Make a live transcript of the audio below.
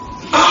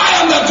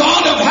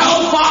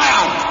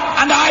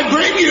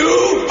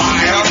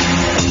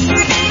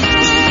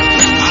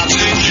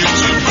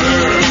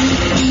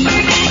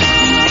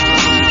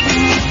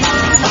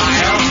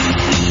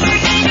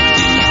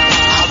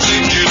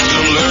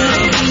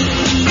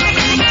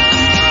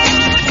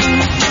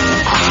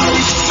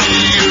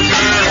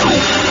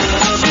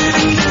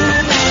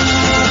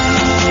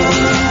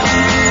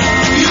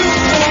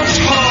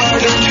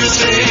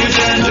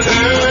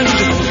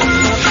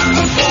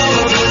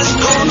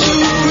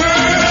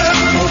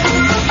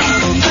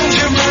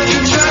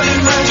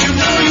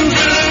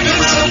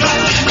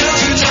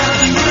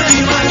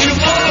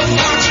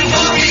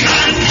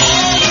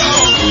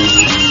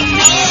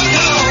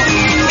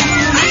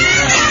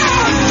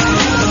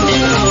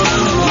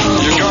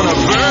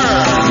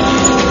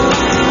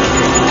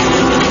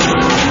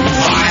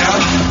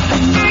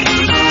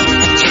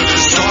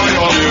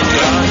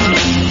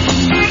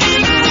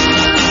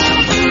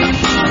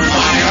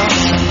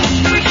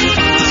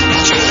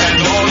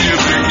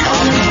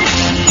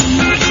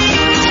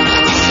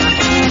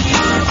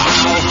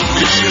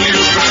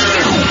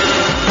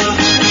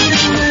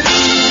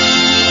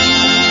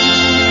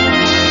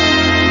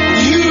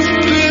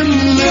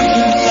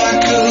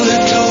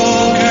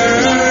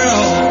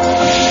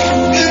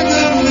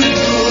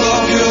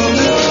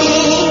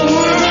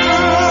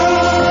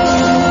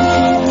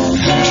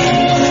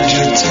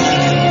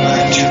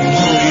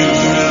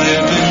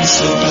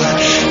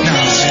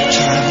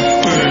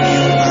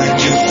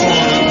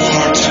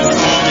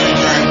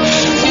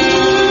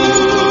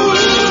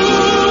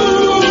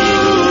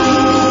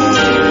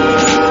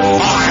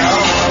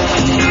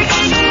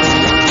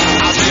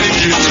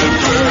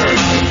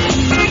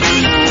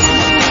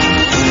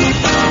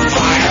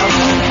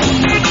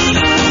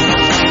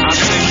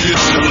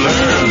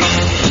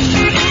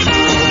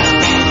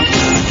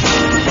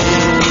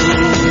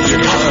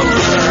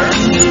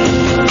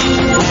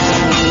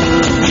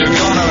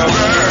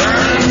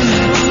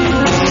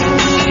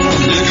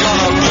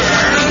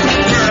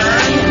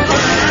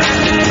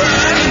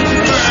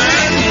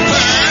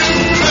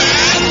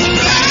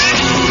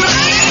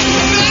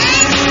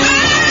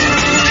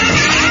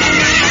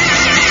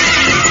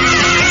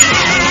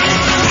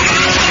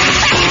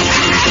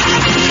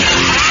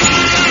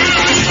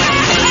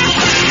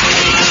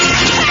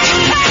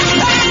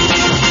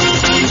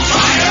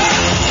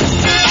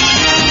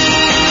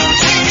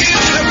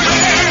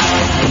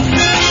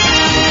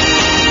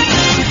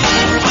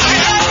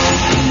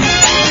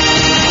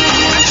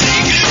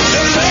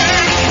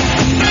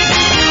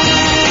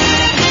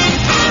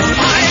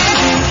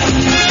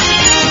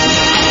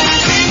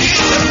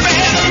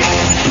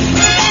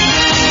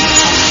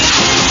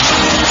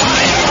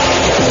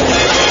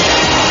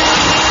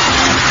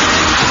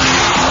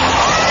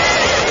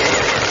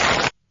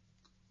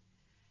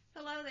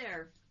hello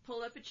there.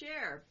 Pull up a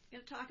chair. I'm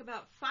going to talk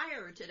about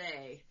fire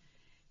today.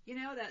 You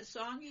know that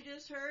song you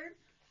just heard?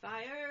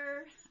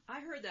 Fire. I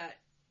heard that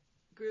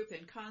group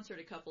in concert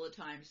a couple of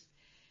times.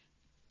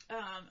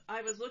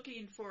 I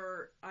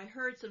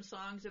heard some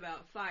songs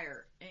about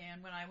fire,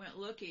 and when I went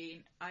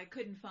looking, I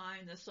couldn't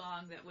find the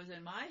song that was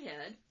in my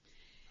head.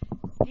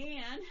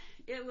 And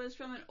it was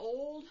from an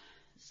old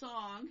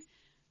song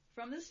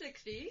from the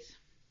 60s.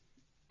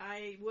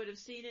 I would have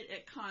seen it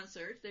at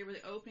concerts. They were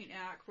the opening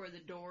act for the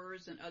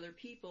Doors and other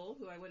people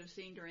who I would have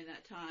seen during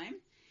that time.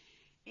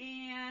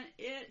 And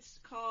it's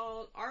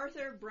called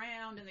Arthur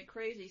Brown and the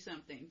Crazy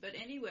Something. But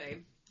anyway,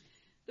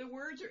 the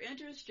words are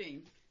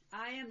interesting.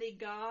 I am the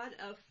God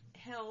of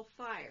hell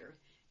fire,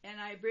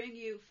 and I bring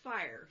you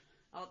fire.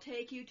 I'll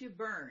take you to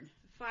burn.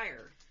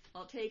 Fire.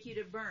 I'll take you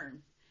to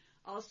burn.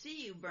 I'll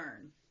see you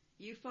burn.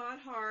 You fought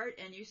hard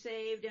and you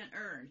saved and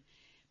earned,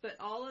 but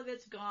all of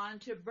it's gone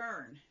to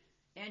burn.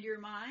 And your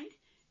mind?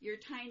 Your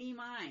tiny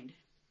mind.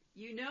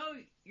 You know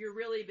you've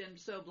really been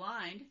so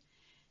blind.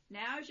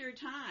 Now's your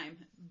time.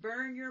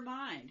 Burn your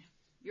mind.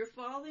 You're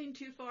falling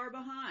too far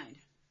behind.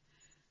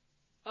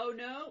 Oh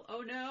no,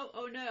 oh no,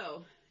 oh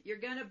no. You're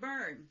gonna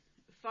burn.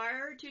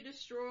 Fire to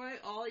destroy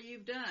all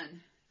you've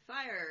done.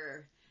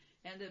 Fire.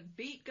 And the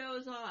beat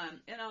goes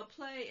on. And I'll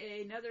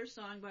play another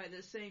song by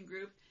this same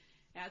group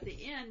at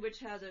the end, which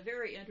has a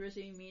very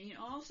interesting meaning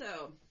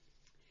also.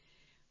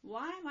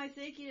 Why am I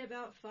thinking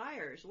about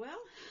fires? Well,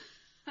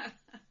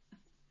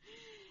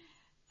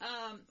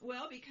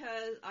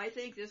 because I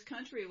think this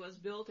country was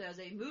built as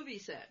a movie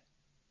set.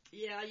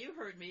 Yeah, you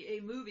heard me,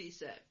 a movie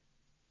set.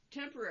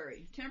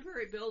 Temporary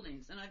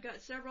buildings. And I've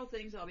got several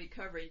things I'll be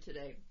covering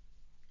today.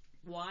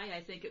 Why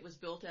I think it was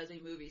built as a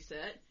movie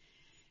set,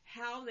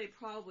 how they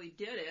probably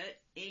did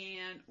it,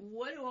 and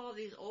what do all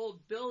these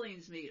old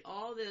buildings mean?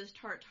 All this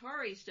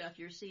Tartary stuff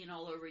you're seeing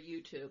all over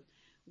YouTube.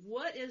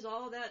 What is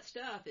all that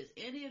stuff? Is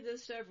any of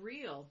this stuff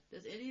real?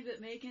 Does any of it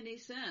make any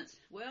sense?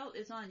 Well,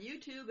 it's on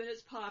YouTube and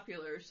it's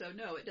popular, so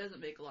no, it doesn't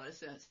make a lot of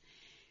sense.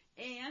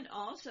 And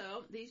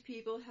also, these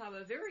people have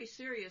a very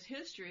serious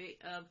history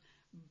of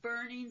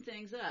burning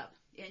things up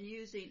and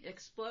using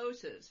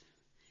explosives.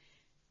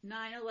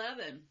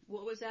 9/11,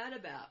 what was that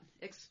about?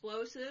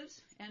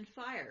 Explosives and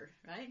fire,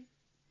 right?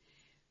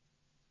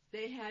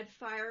 They had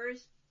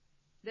fires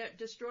that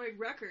destroyed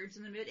records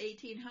in the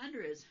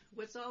mid-1800s.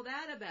 What's all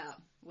that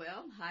about?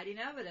 Well, hiding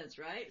evidence,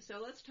 right? So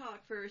let's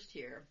talk first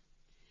here.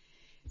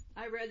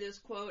 I read this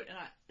quote, and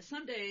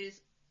some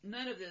days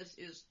none of this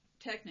is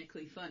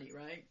technically funny,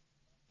 right?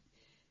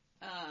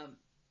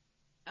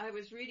 I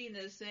was reading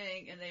this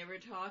thing, and they were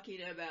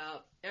talking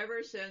about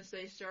ever since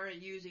they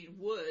started using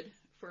wood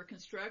for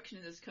construction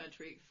in this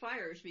country,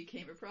 fires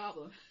became a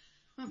problem.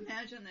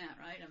 Imagine that,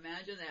 right?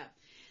 Imagine that.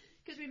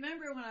 Because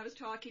remember when I was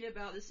talking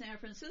about the San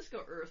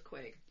Francisco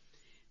earthquake?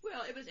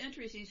 Well, it was an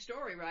interesting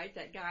story, right?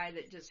 That guy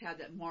that just had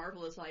that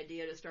marvelous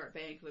idea to start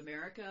Bank of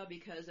America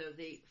because of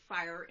the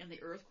fire and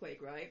the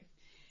earthquake, right?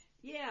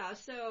 Yeah,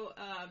 so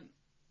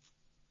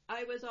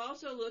I was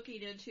also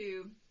looking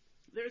into,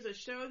 there's a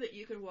show that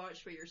you can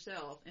watch for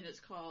yourself, and it's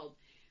called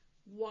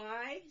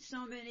Why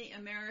So Many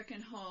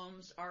American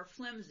Homes Are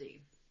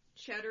Flimsy.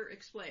 Cheddar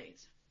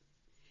explains.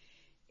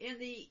 In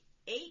the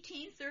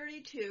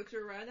 1832, because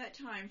we're around that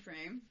time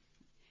frame,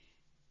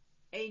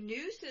 a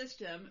new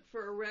system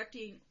for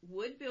erecting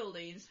wood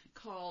buildings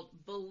called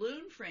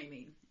balloon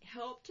framing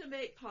helped to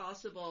make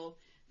possible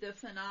the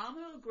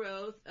phenomenal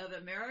growth of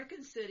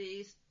American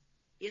cities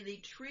in the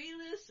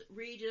treeless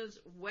regions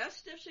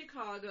west of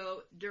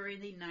Chicago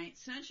during the 9th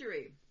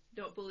century.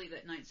 Don't believe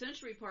that 9th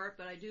century part,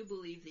 but I do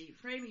believe the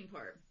framing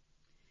part.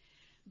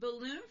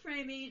 Balloon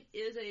framing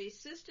is a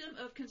system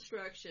of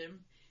construction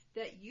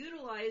that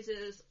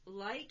utilizes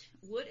light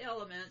wood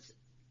elements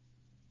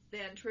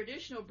than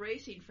traditional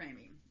bracing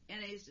framing,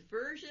 and a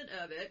version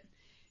of it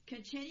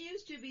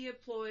continues to be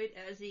employed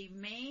as the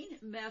main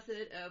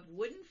method of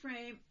wooden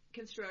frame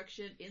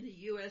construction in the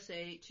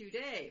USA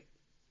today.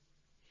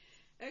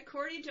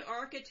 According to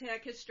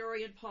architect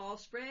historian Paul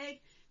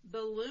Sprague,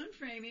 balloon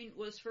framing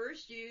was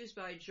first used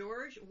by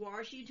George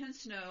Washington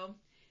Snow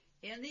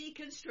in the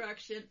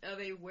construction of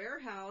a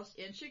warehouse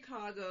in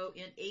Chicago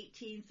in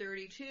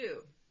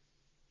 1832.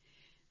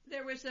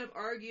 There was some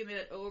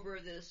argument over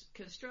this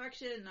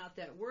construction, not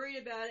that worried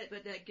about it,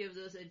 but that gives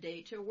us a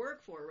date to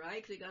work for, right?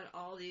 Because we got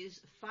all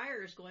these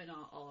fires going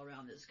on all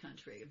around this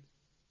country.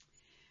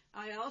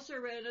 I also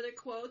read another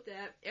quote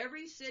that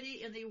every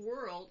city in the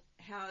world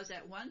has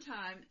at one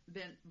time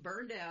been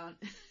burned down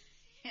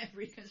and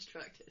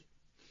reconstructed.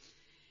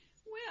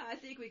 Well, I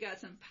think we got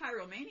some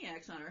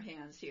pyromaniacs on our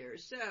hands here.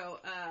 So,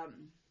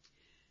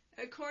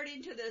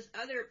 according to this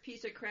other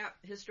piece of crap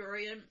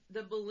historian,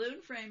 the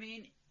balloon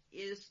framing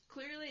is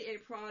clearly a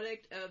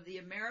product of the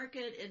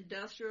American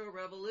Industrial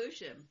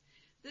Revolution.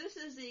 This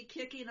is the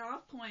kicking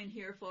off point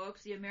here,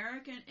 folks, the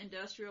American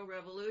Industrial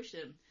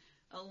Revolution,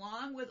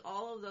 along with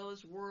all of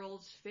those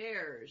World's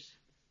Fairs.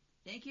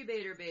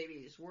 Incubator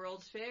babies,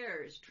 World's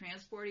Fairs,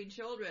 transporting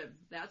children.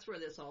 That's where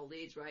this all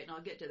leads, right? And I'll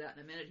get to that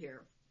in a minute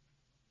here.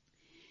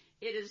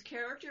 It is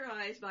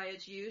characterized by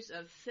its use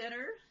of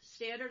thinner,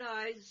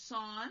 standardized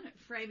sawn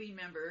framing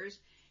members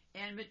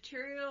and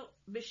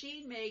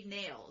machine-made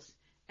nails,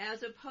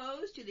 as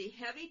opposed to the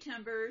heavy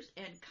timbers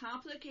and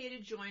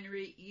complicated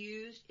joinery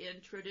used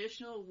in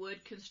traditional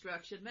wood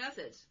construction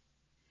methods.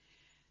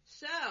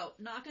 So,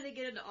 not going to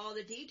get into all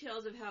the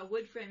details of how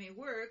wood framing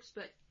works,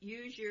 but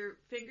use your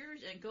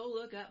fingers and go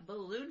look up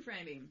balloon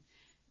framing.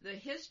 The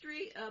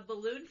history of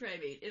balloon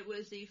framing. It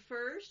was the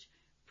first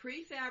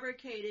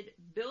prefabricated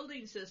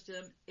building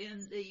system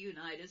in the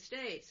United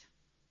States.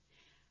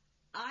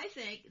 I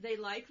think they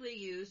likely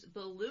use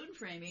balloon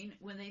framing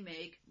when they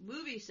make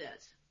movie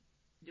sets.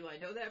 Do I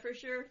know that for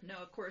sure? No,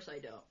 of course I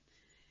don't.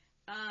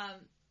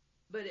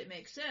 But it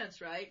makes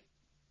sense, right?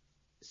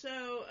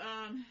 So,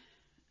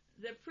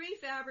 the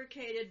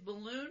prefabricated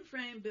balloon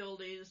frame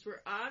buildings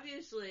were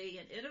obviously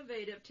an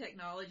innovative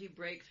technology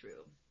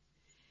breakthrough,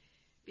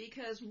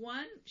 because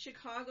one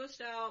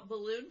Chicago-style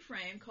balloon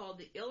frame called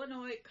the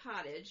Illinois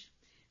Cottage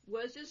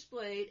was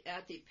displayed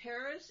at the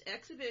Paris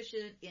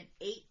exhibition in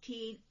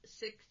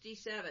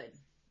 1867.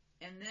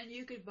 And then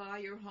you could buy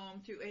your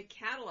home through a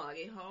catalog,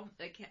 a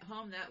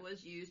home that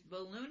was used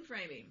balloon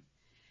framing.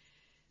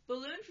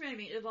 Balloon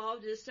framing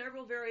evolved into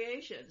several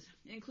variations,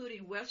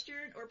 including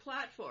Western or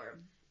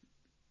platform.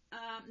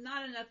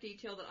 Not enough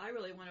detail that I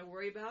really want to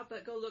worry about,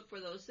 but go look for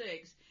those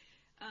things.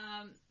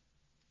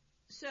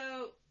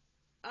 So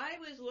I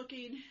was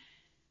looking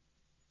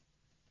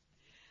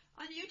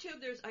on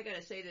YouTube. I got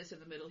to say this in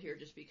the middle here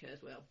just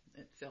because, well,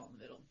 it fell in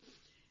the middle.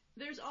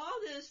 There's all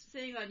this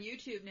thing on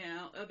YouTube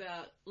now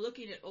about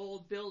looking at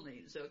old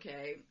buildings,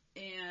 okay?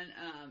 And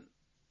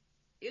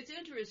it's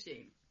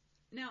interesting.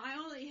 Now, I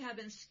only have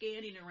been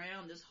scanning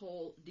around this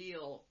whole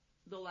deal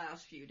the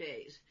last few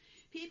days.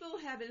 People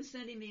have been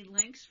sending me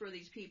links for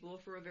these people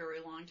for a very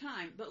long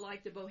time, but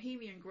like the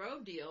Bohemian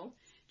Grove deal,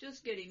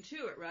 just getting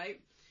to it, right?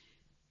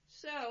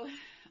 So,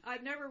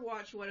 I've never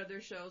watched one of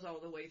their shows all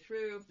the way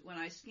through. When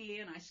I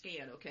scan,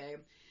 okay?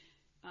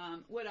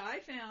 What I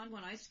found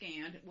when I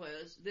scanned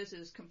was this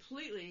is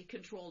completely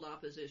controlled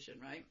opposition,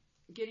 right?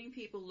 Getting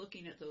people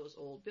looking at those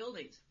old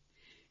buildings.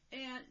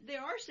 And they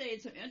are saying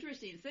some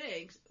interesting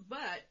things,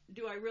 but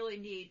do I really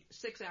need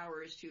 6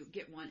 hours to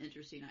get one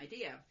interesting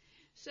idea?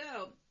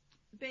 So,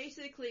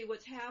 basically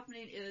what's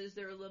happening is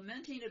they're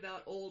lamenting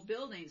about old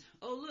buildings.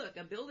 Oh, look,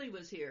 a building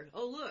was here.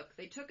 Oh, look,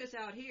 they took us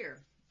out here.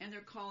 And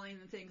they're calling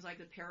them things like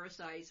the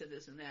parasites and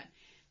this and that.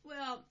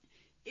 Well,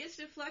 it's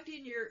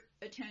deflecting your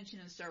attention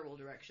in several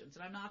directions.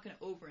 And I'm not going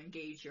to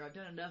over-engage here. I've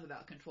done enough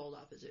about controlled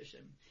opposition.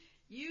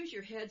 Use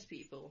your heads,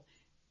 people.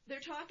 They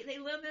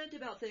lament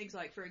about things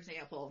like, for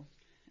example,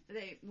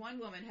 one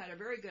woman had a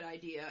very good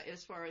idea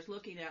as far as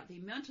looking at the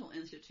mental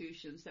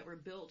institutions that were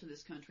built in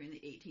this country in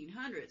the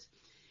 1800s.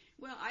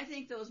 Well, I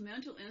think those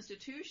mental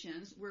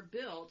institutions were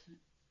built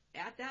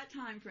at that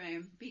time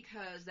frame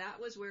because that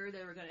was where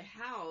they were going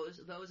to house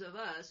those of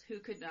us who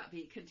could not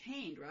be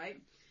contained,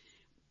 right?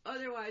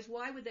 Otherwise,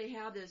 why would they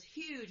have this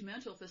huge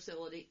mental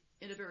facility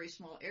in a very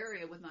small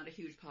area with not a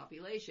huge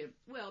population?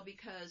 Well,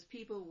 because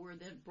people were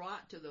then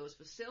brought to those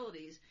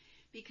facilities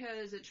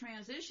because the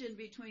transition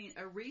between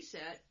a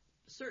reset,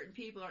 certain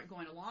people aren't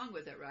going along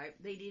with it, right?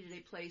 They needed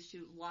a place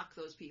to lock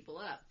those people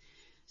up.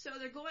 So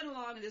they're going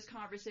along in this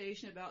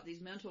conversation about these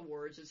mental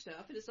wards and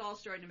stuff, and it's all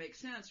starting to make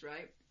sense,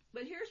 right?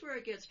 But here's where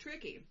it gets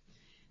tricky.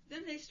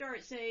 Then they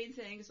start saying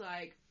things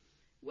like,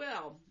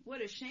 well,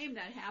 what a shame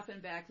that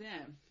happened back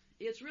then.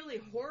 It's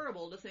really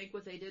horrible to think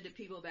what they did to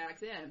people back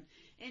then.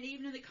 And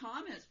even in the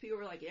comments, people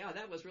were like, yeah,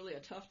 that was really a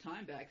tough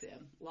time back then.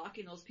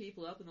 Locking those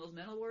people up in those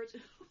mental wards.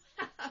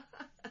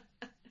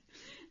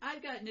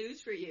 I've got news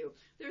for you.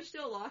 They're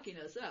still locking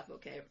us up,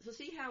 okay? So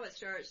see how it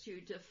starts to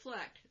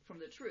deflect from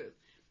the truth.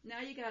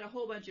 Now you got a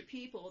whole bunch of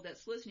people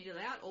that's listening to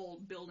that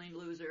old building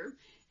loser,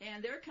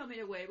 and they're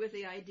coming away with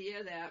the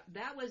idea that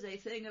that was a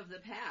thing of the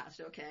past,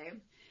 okay?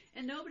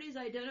 And nobody's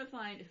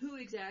identifying who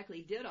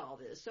exactly did all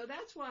this. So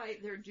that's why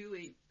they're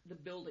doing the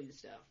building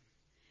stuff.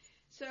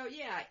 So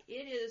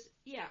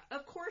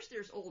of course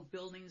there's old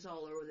buildings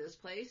all over this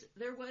place.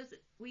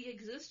 We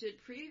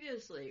existed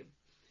previously.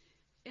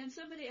 And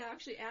somebody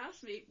actually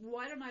asked me,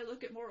 why don't I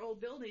look at more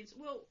old buildings?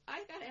 Well,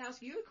 I've got to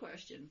ask you a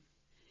question.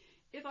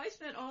 If I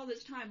spent all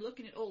this time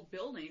looking at old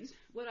buildings,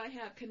 would I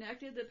have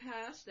connected the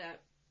past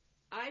that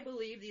I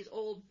believe these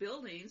old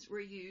buildings were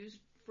used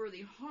for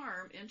the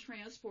harm and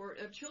transport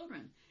of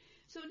children?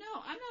 So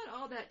no, I'm not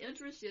all that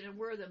interested in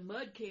where the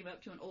mud came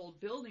up to an old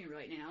building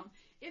right now.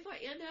 If I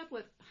end up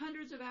with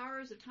hundreds of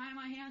hours of time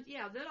on my hands,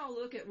 then I'll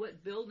look at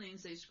what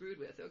buildings they screwed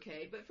with,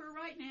 okay? But for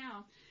right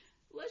now,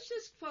 let's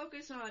just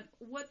focus on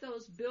what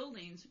those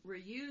buildings were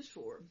used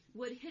for,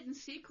 what hidden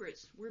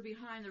secrets were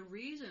behind the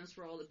reasons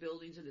for all the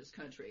buildings in this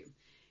country.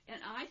 And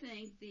I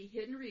think the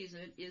hidden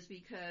reason is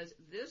because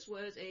this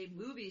was a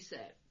movie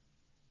set.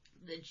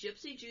 The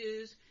Gypsy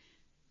Jews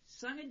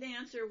sung and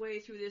danced their way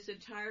through this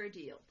entire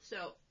deal.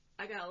 So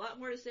I got a lot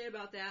more to say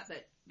about that,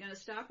 but I'm going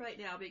to stop right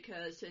now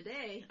because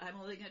today I'm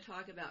only going to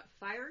talk about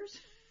fires,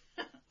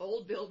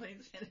 old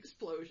buildings, and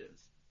explosions.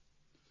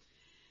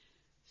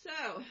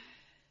 So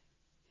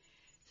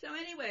So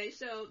anyway,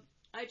 so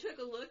I took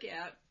a look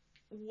at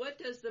what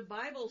does the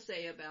Bible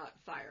say about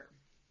fire.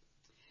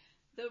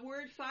 The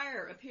word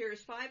fire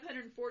appears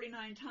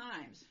 549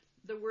 times.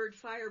 The word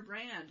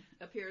firebrand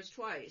appears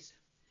twice.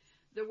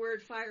 The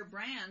word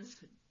firebrands,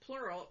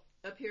 plural,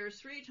 appears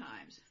 3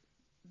 times.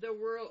 The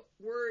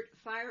word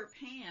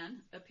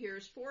firepan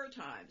appears 4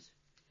 times.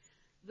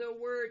 The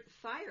word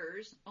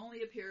fires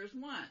only appears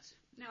once.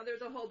 Now,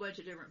 there's a whole bunch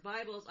of different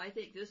Bibles. I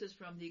think this is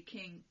from the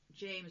King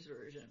James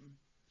Version.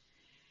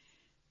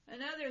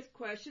 Another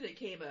question that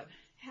came up,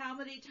 how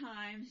many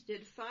times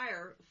did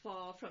fire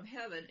fall from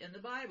heaven in the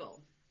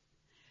Bible?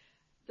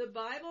 The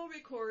Bible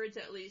records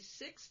at least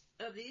 6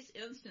 of these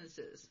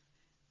instances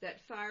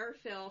that fire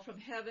fell from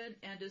heaven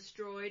and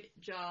destroyed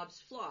Job's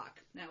flock.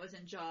 That was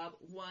in Job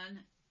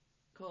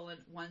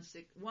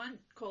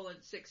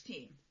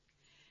 1:16.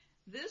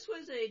 This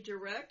was a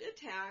direct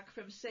attack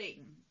from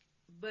Satan,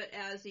 but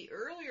as the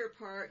earlier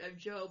part of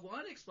Job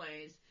 1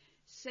 explains,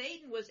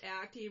 Satan was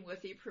acting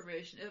with the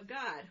permission of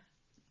God.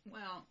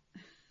 Well,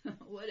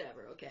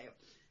 whatever, okay.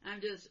 I'm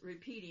just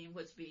repeating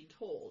what's being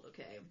told,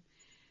 okay.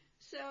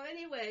 So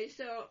anyway,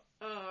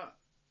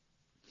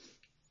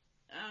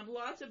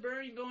 lots of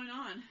burning going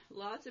on.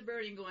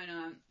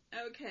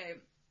 Okay,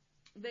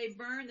 they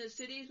burned the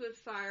cities with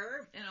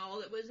fire and all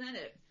that was in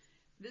it.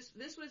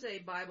 This was a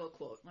Bible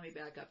quote. Let me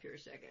back up here a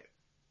second.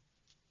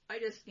 I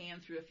just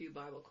scanned through a few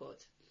Bible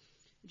quotes.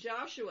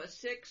 Joshua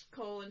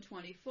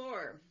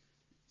 6:24.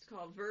 It's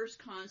called Verse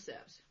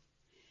Concepts.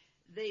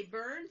 They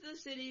burned the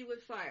city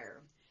with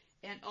fire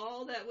and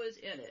all that was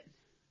in it.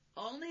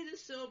 Only the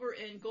silver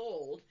and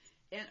gold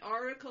and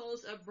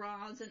articles of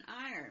bronze and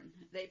iron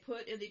they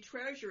put in the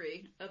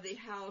treasury of the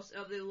house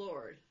of the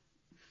Lord.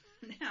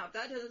 Now, if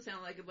that doesn't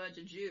sound like a bunch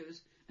of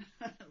Jews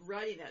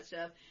writing that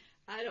stuff,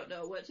 I don't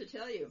know what to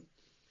tell you.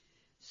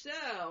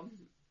 So,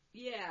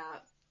 yeah,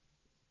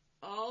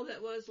 all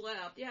that was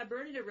left. Yeah,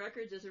 burning of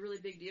records is a really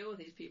big deal with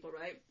these people,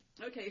 right?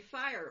 Okay,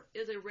 fire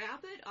is a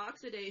rapid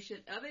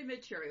oxidation of a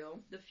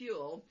material, the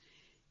fuel,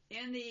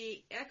 in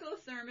the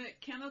ectothermic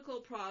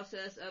chemical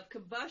process of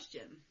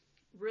combustion,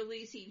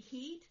 releasing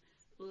heat,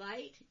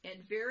 light,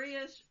 and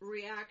various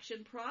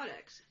reaction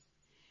products.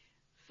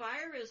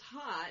 Fire is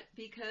hot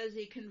because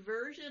the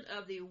conversion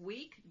of the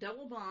weak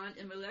double bond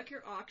in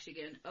molecular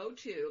oxygen,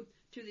 O2,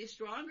 to the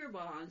stronger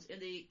bonds in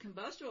the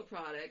combustible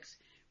products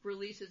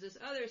releases this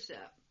other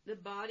step. The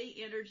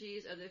body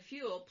energies of the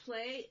fuel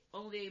play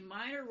only a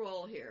minor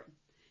role here.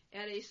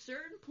 At a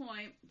certain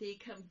point, the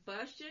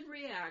combustion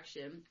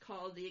reaction,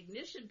 called the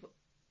ignition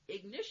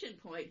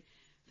point,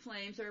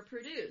 flames are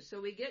produced. So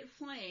we get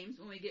flames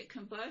when we get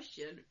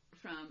combustion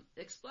from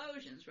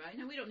explosions, right?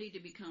 Now, we don't need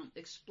to become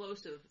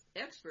explosive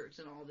experts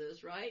in all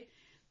this, right?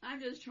 I'm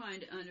just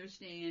trying to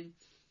understand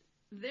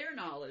their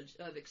knowledge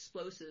of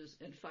explosives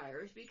and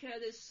fires,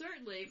 because it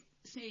certainly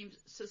seems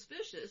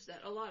suspicious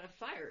that a lot of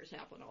fires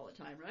happen all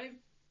the time, right?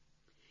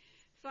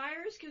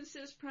 Fires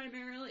consist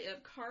primarily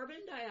of carbon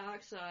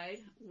dioxide,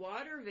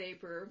 water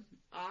vapor,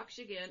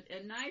 oxygen,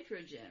 and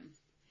nitrogen.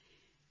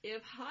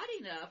 If hot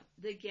enough,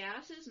 the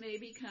gases may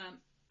become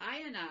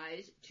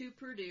ionized to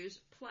produce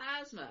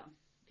plasma.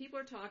 People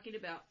are talking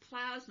about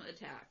plasma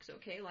attacks,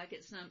 okay, like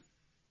it's some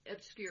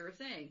obscure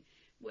thing.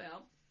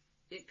 Well,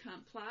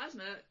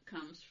 plasma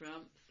comes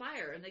from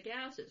fire and the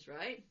gases,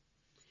 right?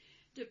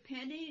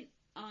 Depending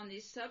on the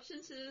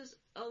substances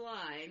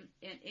aligned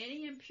and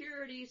any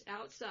impurities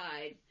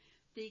outside,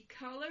 the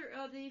color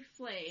of the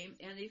flame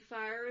and the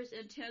fire's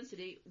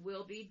intensity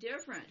will be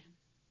different.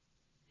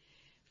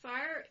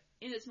 Fire,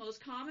 in its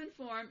most common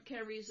form,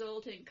 can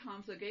result in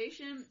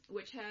conflagration,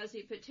 which has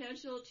the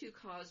potential to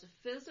cause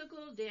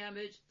physical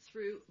damage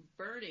through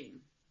burning.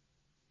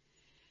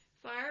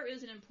 Fire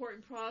is an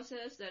important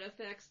process that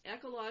affects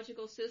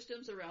ecological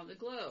systems around the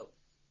globe.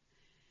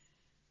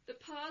 The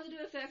positive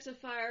effects of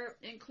fire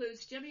include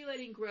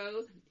stimulating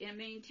growth and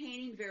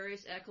maintaining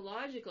various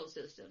ecological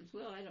systems.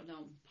 Well, I don't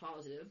know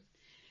positive.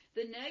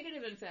 The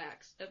negative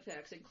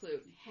effects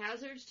include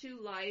hazards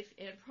to life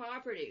and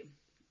property,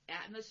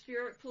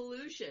 atmospheric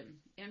pollution,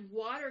 and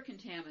water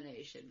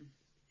contamination.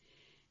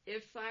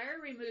 If fire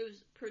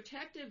removes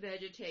protective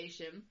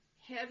vegetation,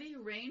 heavy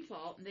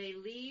rainfall may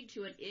lead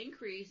to an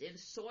increase in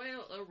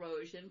soil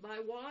erosion by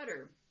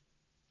water.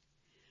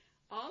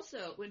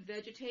 Also, when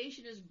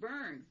vegetation is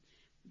burned,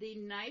 the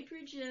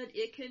nitrogen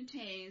it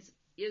contains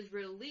is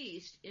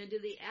released into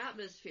the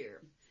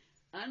atmosphere,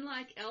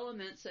 unlike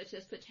elements such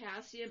as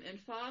potassium and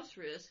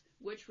phosphorus,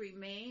 which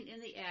remain in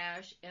the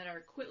ash and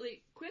are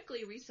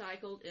quickly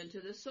recycled into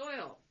the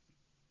soil.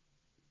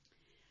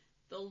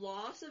 The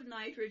loss of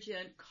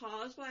nitrogen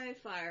caused by a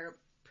fire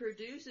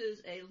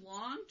produces a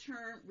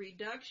long-term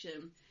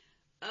reduction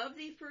of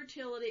the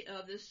fertility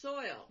of the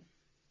soil.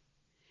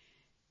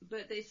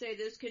 But they say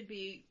this could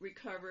be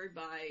recovered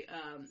by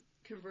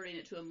converting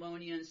it to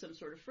ammonia and some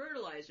sort of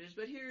fertilizers.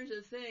 But here's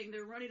the thing,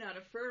 they're running out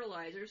of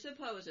fertilizer,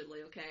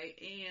 supposedly, okay,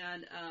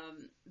 and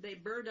they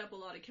burned up a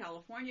lot of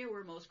California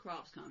where most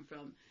crops come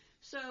from.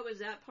 So is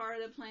that part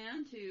of the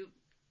plan, to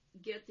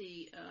get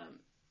the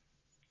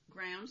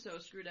ground so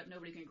screwed up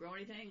nobody can grow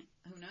anything?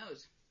 Who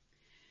knows?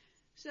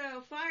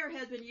 So fire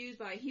has been used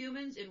by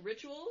humans in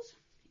rituals,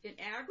 in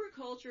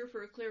agriculture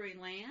for clearing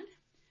land,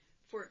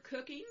 for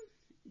cooking,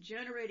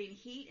 generating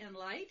heat and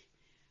light,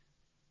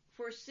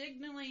 for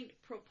signaling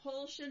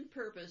propulsion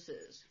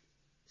purposes,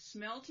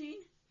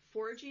 smelting,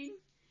 forging,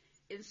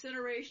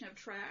 incineration of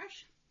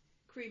trash,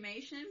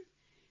 cremation,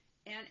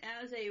 and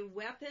as a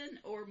weapon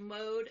or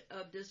mode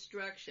of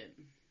destruction.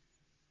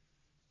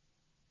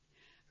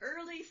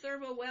 Early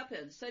thermal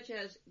weapons, such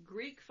as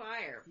Greek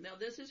fire. Now,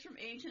 this is from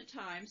ancient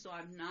times, so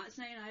I'm not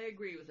saying I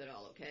agree with it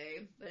all,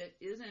 okay? But it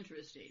is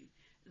interesting.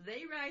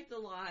 They write the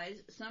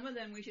lies. Some of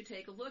them we should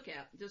take a look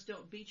at. Just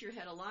don't beat your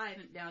head alive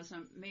and down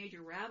some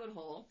major rabbit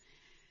hole.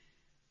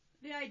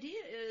 The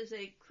idea is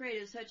they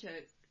created such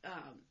a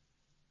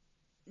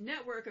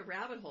network of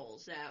rabbit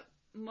holes that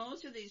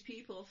most of these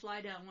people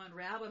fly down one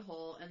rabbit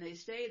hole and they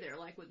stay there,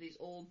 like with these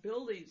old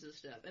buildings and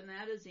stuff. And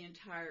that is the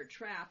entire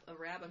trap of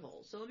rabbit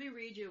holes. So let me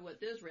read you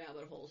what this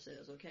rabbit hole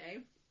says, okay?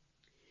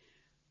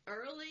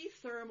 Early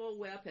thermal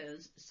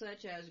weapons,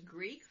 such as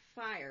Greek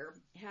fire,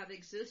 have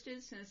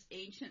existed since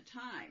ancient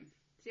time.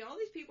 See, all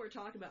these people are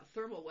talking about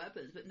thermal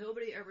weapons, but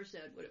nobody ever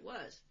said what it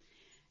was.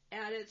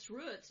 At its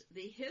roots,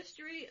 the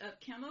history of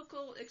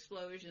chemical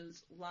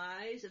explosions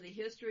lies in the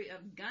history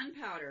of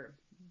gunpowder.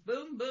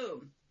 Boom,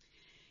 boom.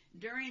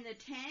 During the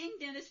Tang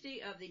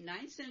dynasty of the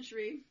 9th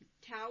century,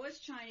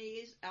 Taoist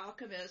Chinese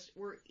alchemists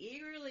were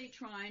eagerly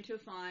trying to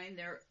find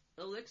their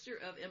elixir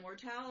of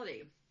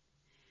immortality.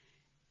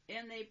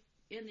 In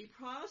the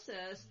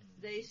process,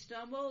 they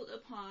stumbled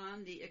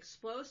upon the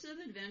explosive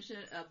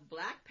invention of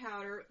black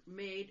powder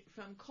made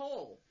from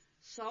coal,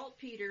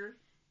 saltpeter,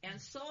 and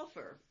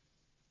sulfur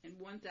in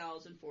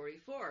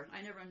 1044.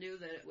 I never knew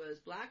that it was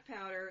black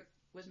powder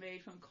was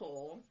made from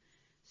coal,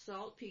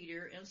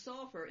 saltpeter, and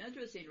sulfur.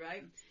 Interesting,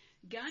 right?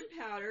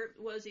 Gunpowder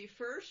was the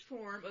first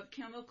form of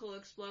chemical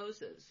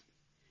explosives.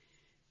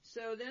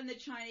 So then the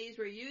Chinese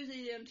were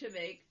using them to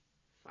make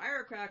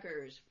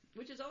firecrackers,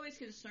 which has always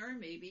concerned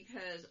me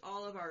because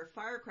all of our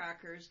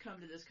firecrackers come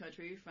to this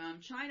country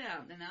from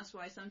China, and that's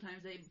why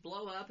sometimes they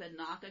blow up and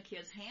knock a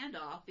kid's hand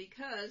off,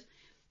 because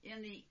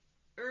in the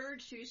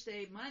urge to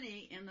save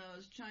money in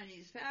those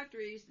Chinese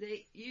factories,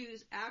 they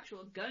use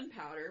actual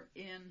gunpowder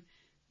in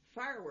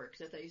fireworks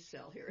that they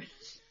sell here.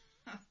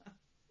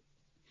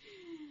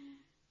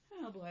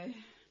 Oh boy.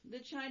 The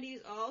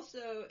Chinese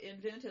also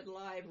invented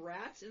live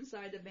rats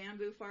inside the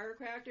bamboo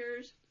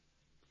firecrackers.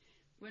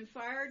 When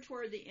fired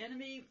toward the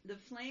enemy, the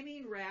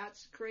flaming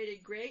rats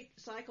created great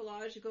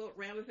psychological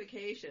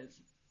ramifications,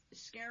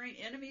 scaring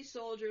enemy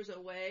soldiers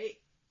away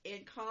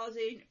and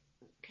causing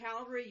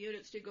cavalry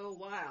units to go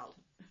wild.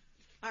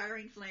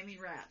 Firing flaming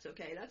rats.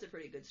 Okay, that's a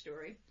pretty good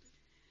story.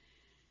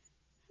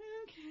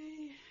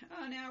 Okay.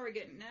 Oh, now we're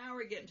getting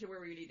to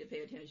where we need to pay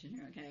attention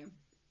here, okay?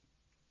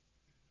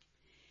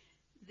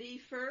 The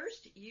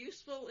first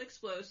useful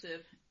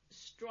explosive,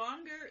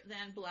 stronger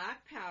than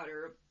black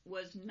powder,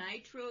 was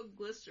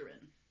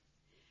nitroglycerin,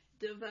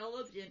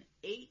 developed in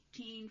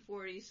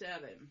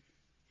 1847.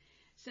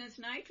 Since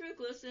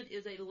nitroglycerin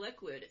is a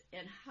liquid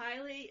and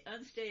highly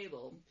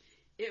unstable,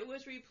 it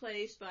was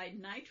replaced by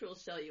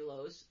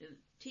nitrocellulose,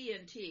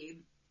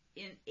 TNT,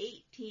 in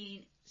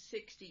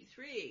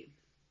 1863.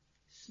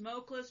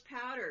 Smokeless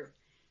powder,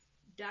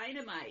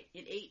 dynamite,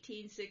 in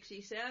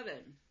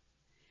 1867.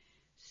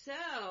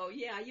 So,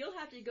 yeah, you'll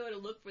have to go to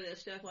look for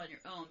this stuff on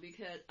your own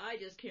because I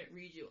just can't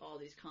read you all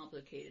these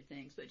complicated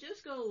things. But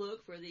just go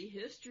look for the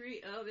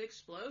history of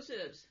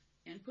explosives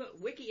and put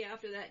wiki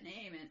after that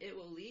name and it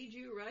will lead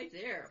you right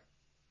there.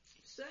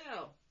 So,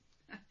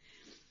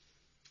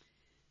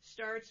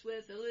 starts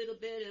with a little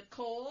bit of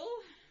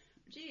coal.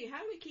 Gee, how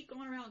do we keep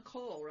going around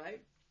coal,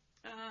 right?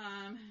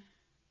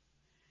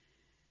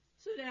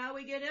 So now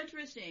we get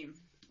interesting.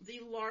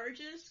 The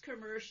largest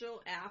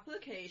commercial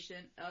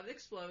application of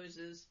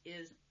explosives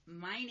is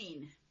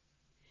mining.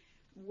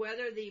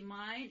 Whether the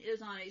mine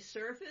is on a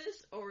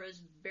surface or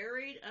is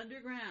buried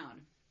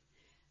underground,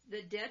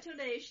 the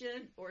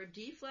detonation or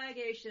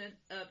deflagration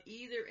of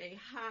either a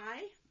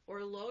high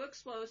or low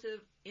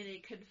explosive in a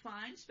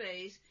confined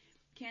space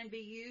can be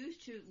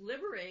used to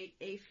liberate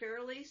a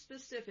fairly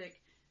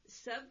specific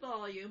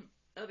subvolume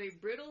of a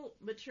brittle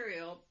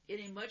material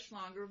in a much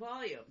longer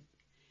volume.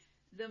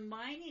 The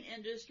mining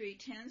industry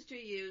tends to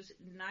use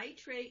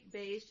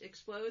nitrate-based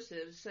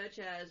explosives such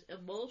as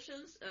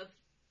emulsions of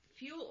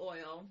fuel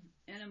oil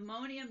and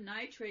ammonium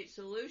nitrate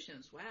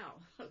solutions.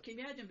 Wow. Can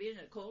you imagine being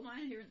in a coal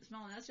mine here and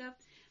smelling that stuff?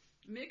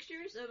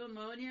 Mixtures of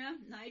ammonia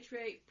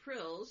nitrate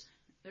prills,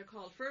 they're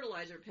called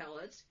fertilizer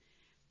pellets,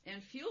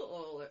 and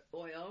fuel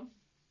oil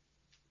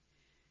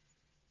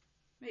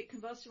make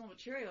combustible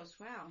materials.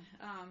 Wow.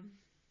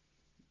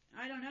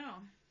 I don't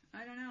know.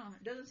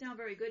 It doesn't sound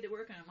very good to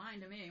work on a mine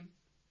to me.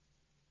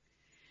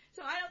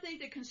 So I don't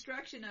think the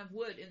construction of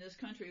wood in this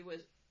country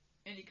was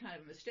any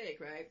kind of mistake,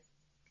 right?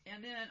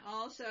 And then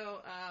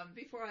also,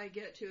 before I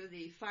get to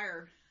the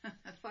fire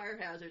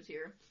hazards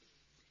here,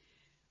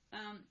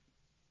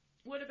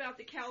 what about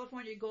the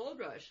California Gold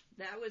Rush?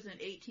 That was in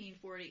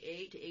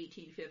 1848 to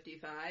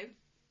 1855.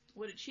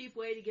 What a cheap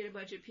way to get a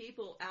bunch of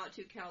people out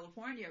to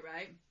California,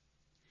 right?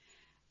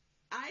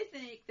 I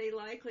think they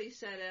likely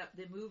set up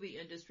the movie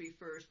industry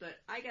first, but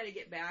I got to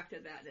get back to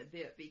that in a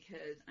bit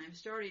because I'm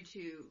starting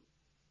to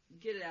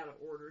get it out of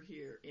order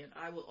here, and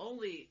I will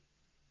only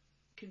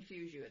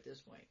confuse you at this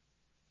point.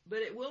 But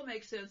it will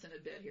make sense in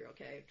a bit here,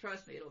 okay?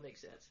 Trust me, it'll make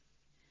sense.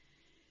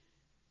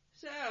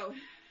 So,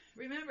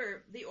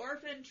 remember, the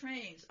orphan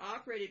trains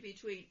operated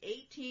between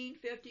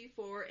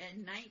 1854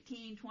 and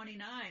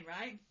 1929,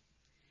 right?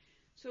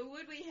 So what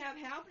would we have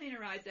happening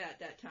right at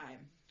that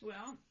time?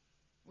 Well,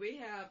 we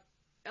have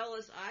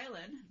Ellis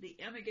Island, the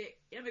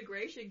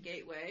immigration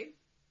gateway.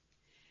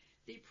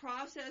 The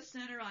process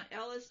center on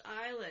Ellis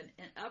Island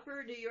in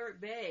Upper New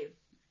York Bay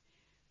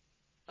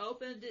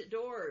opened its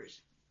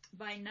doors.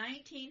 By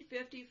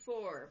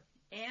 1954,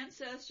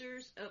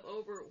 ancestors of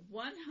over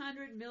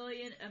 100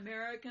 million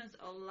Americans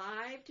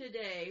alive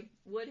today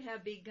would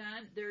have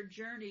begun their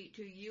journey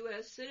to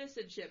U.S.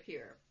 citizenship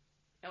here.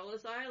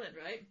 Ellis Island,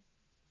 right?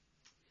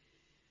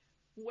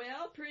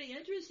 Well, pretty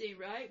interesting,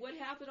 right? What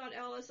happened on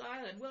Ellis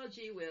Island? Well,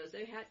 gee whiz,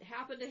 they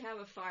happened to have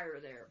a fire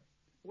there.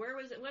 Where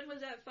was it? When was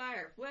that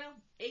fire? Well,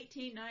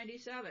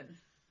 1897.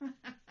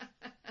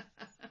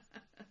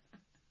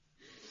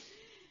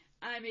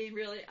 I mean,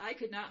 really, I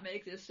could not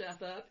make this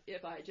stuff up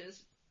if I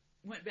just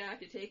went back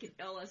to taking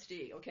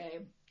LSD, okay?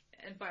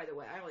 And by the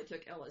way, I only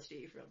took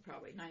LSD from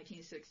probably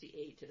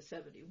 1968 to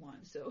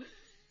 71, so...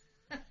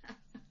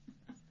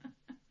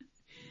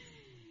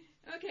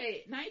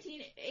 Okay,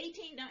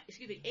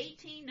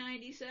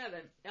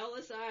 1897,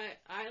 Ellis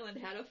Island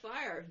had a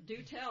fire.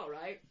 Do tell,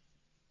 right?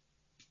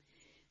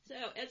 So,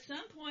 at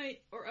some point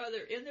or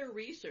other in their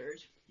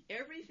research,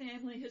 every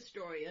family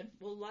historian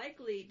will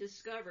likely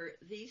discover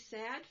the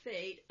sad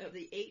fate of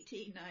the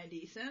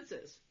 1890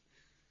 census.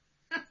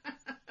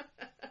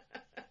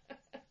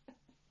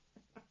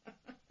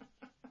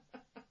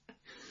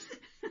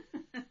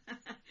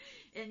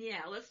 And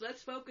yeah,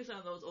 let's focus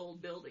on those old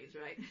buildings,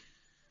 right?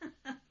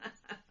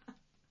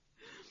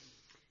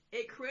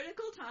 A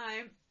critical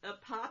time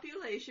of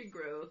population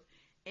growth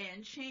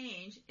and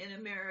change in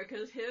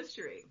America's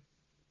history.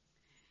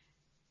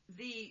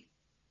 The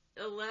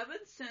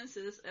 11th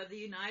census of the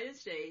United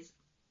States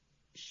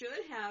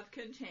should have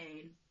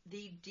contained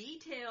the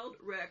detailed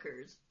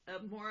records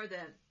of more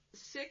than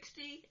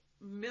 60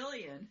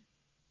 million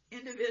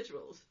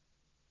individuals.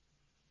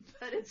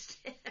 But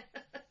instead,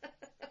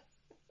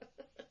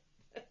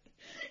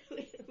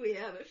 we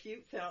have a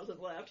few thousand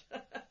left.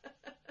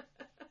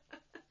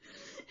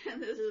 And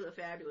this is a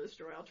fabulous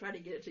story. I'll try to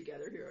get it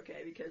together here,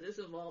 okay? Because this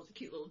involves a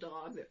cute little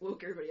dog that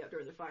woke everybody up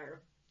during the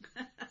fire.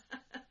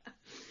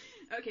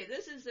 Okay,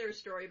 this is their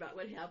story about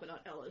what happened on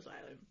Ellis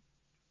Island.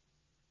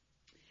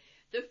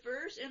 The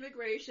first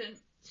immigration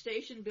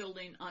station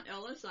building on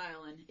Ellis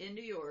Island in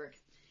New York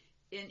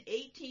in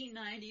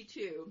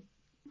 1892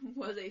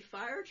 was a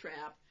fire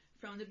trap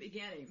from the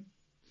beginning.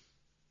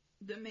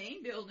 The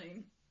main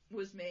building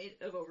was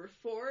made of over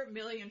 4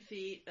 million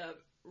feet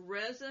of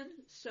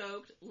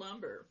resin-soaked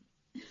lumber.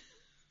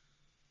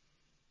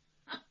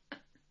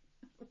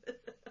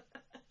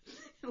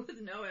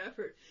 With no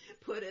effort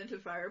put into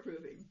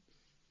fireproofing.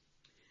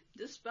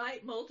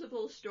 Despite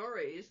multiple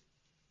stories,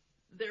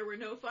 there were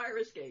no fire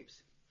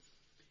escapes.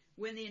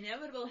 When the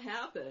inevitable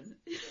happened,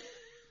 it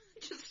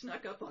just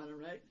snuck up on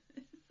them, right?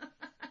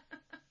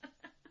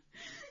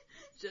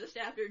 Just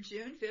after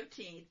June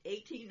 15th,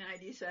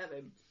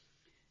 1897,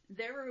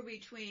 there were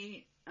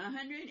between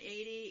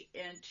 180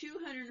 and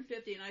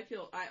 250, and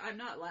I'm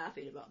not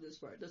laughing about this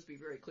part. Let's be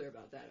very clear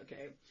about that,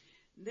 okay?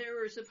 There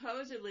were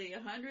supposedly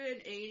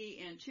 180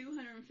 and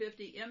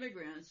 250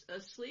 immigrants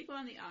asleep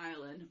on the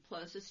island,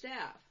 plus a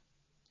staff.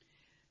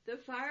 The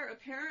fire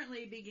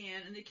apparently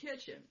began in the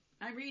kitchen.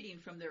 I'm reading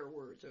from their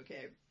words,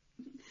 okay?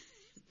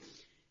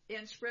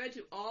 And spread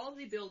to all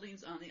the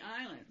buildings on the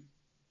island.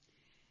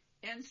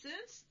 And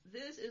since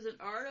this is an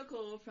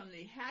article from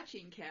the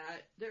Hatching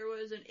Cat, there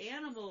was an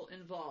animal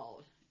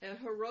involved, a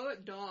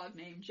heroic dog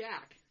named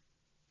Jack.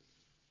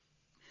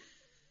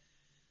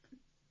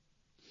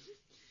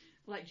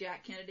 Like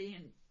Jack Kennedy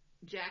and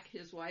Jack,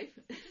 his wife.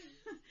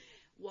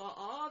 While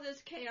all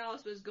this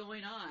chaos was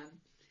going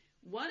on,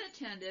 one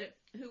attendant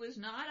who was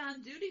not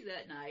on duty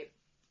that night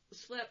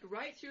slept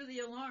right through the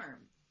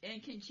alarm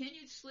and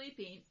continued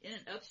sleeping in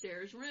an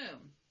upstairs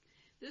room.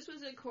 This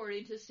was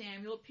according to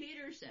Samuel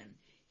Peterson.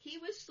 He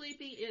was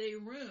sleeping in a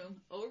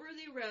room over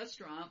the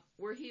restaurant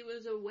where he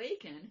was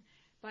awakened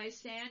by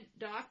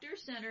Dr.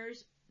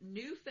 Center's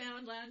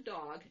Newfoundland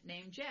dog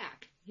named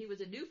Jack. He was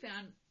a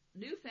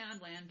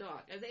Newfoundland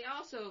dog. And they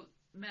also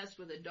messed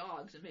with the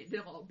dogs and made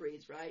them all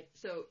breeds, right?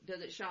 So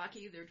does it shock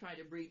you they're trying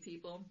to breed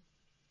people?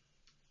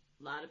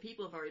 A lot of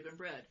people have already been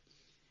bred.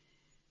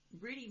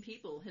 Breeding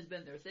people has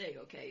been their thing,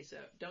 okay?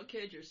 So don't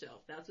kid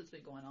yourself. That's what's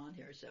been going on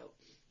here. So,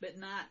 but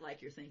not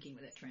like you're thinking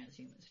with that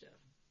transhuman stuff.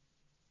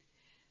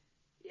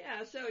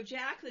 Yeah, so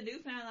Jack, the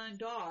Newfoundland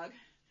dog,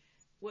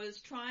 was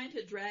trying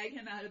to drag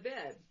him out of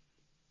bed.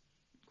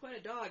 Quite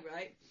a dog,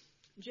 right?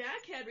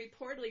 Jack had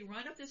reportedly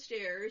run up the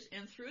stairs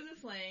and through the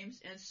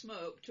flames and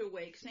smoke to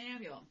wake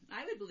Samuel.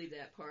 I would believe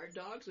that part.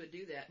 Dogs would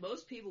do that.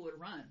 Most people would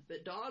run,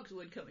 but dogs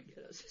would come and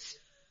get us.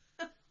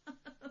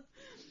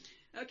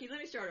 Okay, let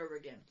me start over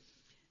again.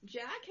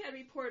 Jack had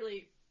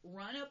reportedly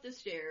run up the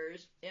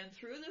stairs and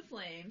through the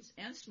flames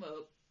and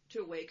smoke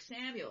to wake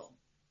Samuel,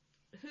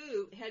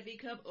 who had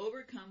become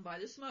overcome by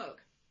the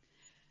smoke.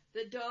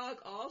 The dog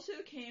also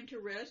came to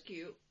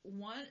rescue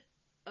one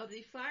of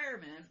the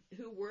firemen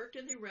who worked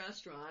in the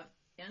restaurant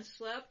and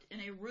slept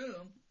in a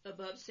room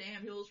above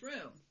Samuel's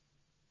room.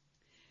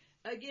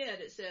 Again,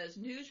 it says,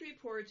 news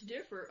reports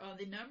differ on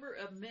the number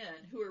of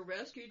men who were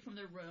rescued from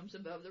the rooms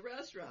above the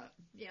restaurant.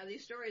 Yeah,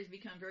 these stories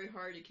become very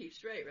hard to keep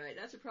straight, right?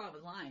 That's a problem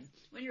with lying.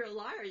 When you're a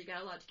liar, you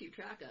got a lot to keep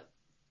track of.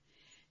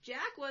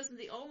 Jack wasn't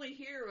the only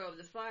hero of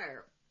the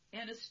fire,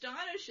 and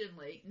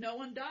astonishingly, no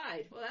one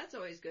died. Well, that's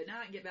always good. Now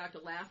I can get back to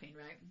laughing,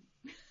 right?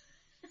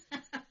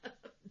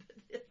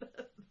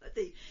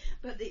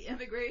 but the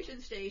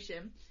immigration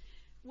station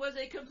was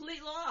a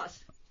complete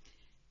loss,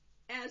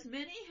 as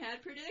many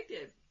had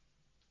predicted.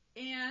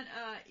 And,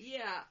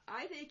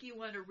 I think you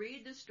want to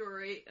read the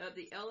story of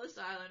the Ellis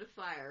Island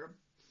fire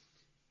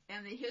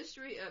and the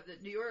history of the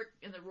New York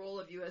and the role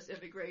of U.S.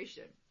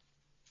 immigration.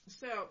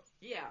 So,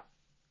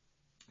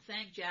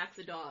 thank Jack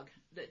the dog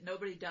that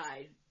nobody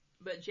died.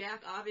 But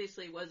Jack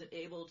obviously wasn't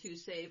able to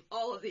save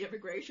all of the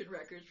immigration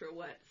records for,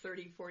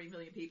 30, 40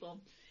 million people?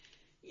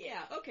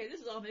 Yeah, okay,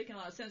 this is all making a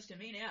lot of sense to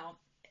me now.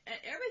 And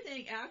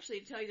everything,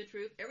 actually, to tell you the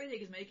truth,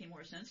 everything is making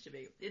more sense to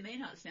me. It may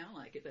not sound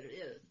like it, but it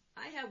is.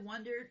 I have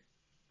wondered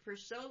for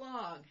so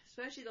long,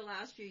 especially the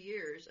last few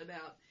years,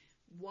 about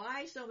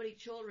why so many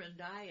children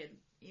die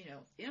in,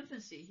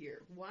 infancy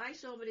here. Why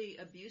so many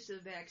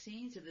abusive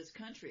vaccines in this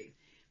country?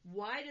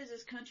 Why does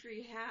this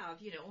country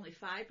have, only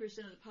 5%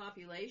 of the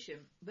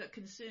population, but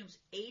consumes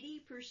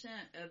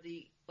 80% of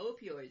the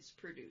opioids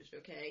produced,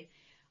 okay?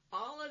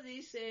 All of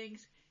these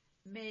things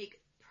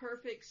make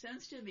perfect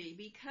sense to me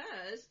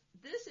because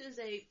this is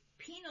a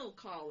penal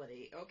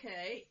colony,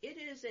 okay? It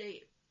is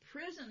a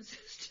prison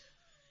system.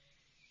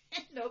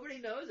 And nobody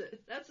knows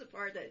it. That's the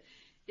part that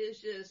is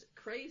just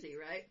crazy,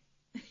 right?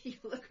 You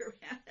look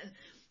around and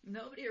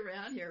nobody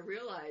around here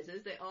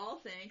realizes they all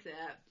think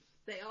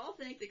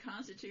the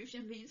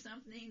Constitution means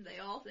something. They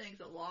all think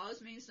the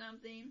laws mean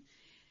something.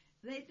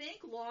 They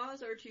think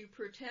laws are to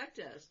protect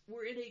us.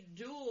 We're in a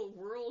dual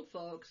world,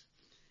 folks.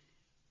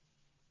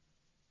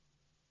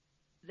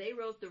 They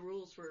wrote the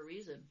rules for a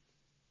reason.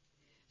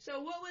 So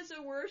what was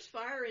the worst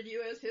fire in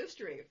U.S.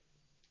 history?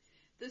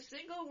 The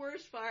single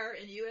worst fire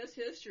in U.S.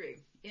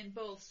 history, in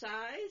both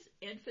size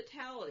and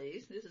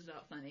fatalities, this is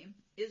not funny,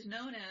 is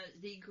known as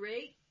the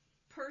Great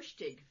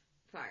Pripyat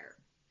Fire,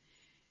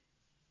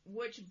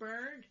 which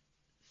burned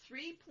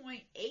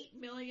 3.8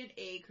 million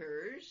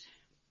acres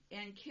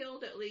and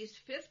killed at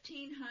least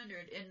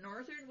 1,500 in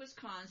northern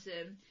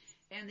Wisconsin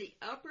and the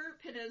upper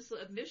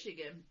peninsula of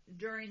Michigan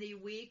during the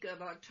week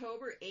of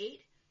October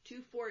 8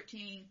 to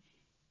 14,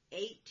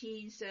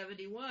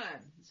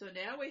 1871. So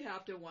now we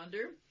have to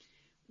wonder,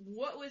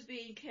 what was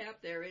being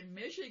kept there in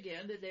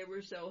Michigan that they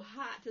were so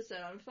hot to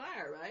set on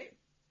fire, right?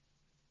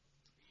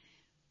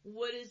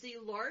 What is the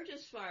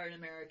largest fire in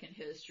American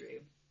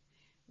history?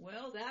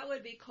 Well, that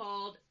would be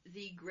called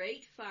the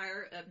Great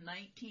Fire of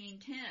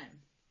 1910,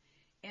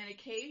 and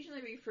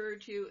occasionally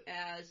referred to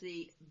as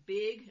the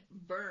Big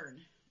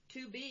Burn.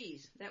 2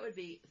 B's, that would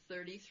be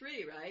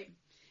 33, right?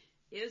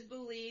 Is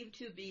believed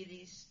to be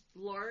the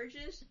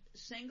largest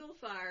single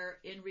fire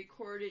in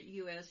recorded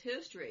U.S.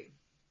 history.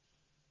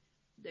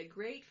 The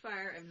Great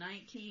Fire of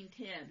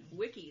 1910.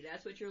 Wiki,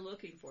 that's what you're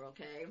looking for,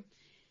 okay?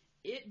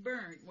 It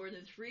burned more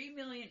than 3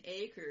 million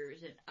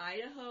acres in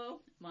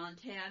Idaho,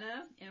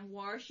 Montana, and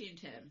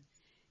Washington.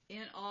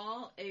 In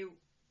all, a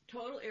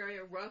total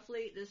area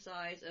roughly the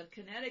size of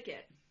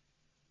Connecticut.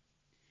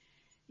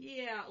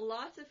 Yeah,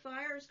 lots of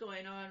fires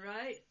going on,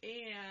 right?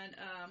 And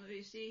let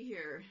me see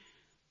here.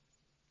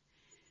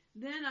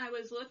 Then I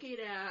was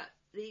looking at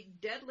the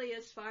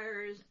deadliest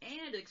fires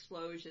and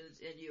explosions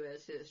in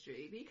U.S.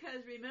 history,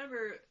 because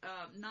remember,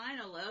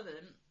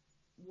 9/11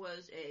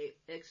 was a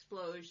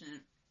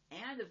explosion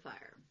and a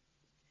fire.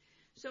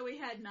 So we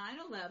had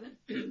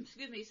 9/11,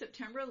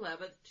 September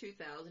 11th,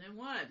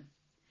 2001.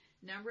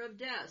 Number of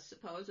deaths,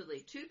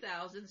 supposedly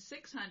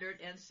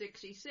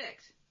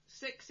 2,666.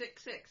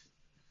 666.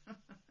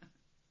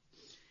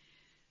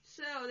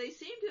 So they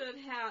seem to have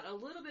had a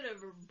little bit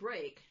of a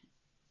break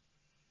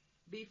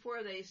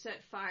before they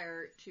set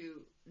fire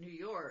to New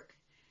York,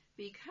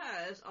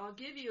 because I'll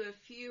give you a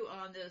few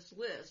on this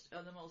list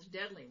of the most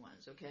deadly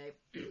ones, okay?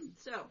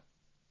 So,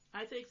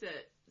 I think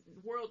that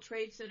World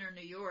Trade Center,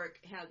 New York,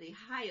 had the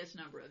highest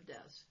number of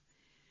deaths.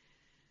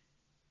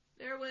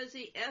 There was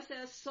the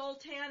SS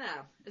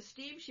Sultana, a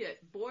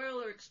steamship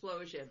boiler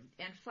explosion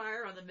and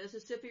fire on the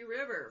Mississippi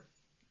River.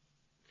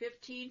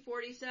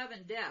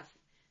 1547 death.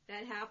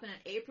 That happened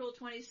on April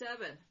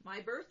 27th, my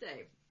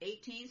birthday,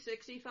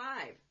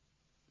 1865.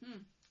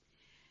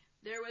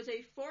 There was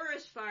a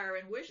forest fire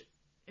in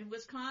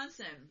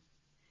Wisconsin.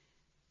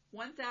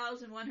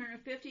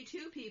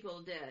 1,152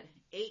 people dead,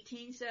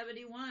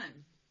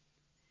 1871.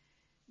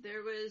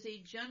 There was the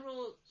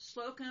General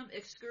Slocum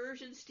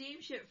Excursion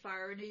Steamship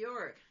Fire in New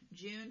York,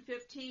 June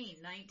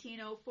 15,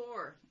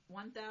 1904.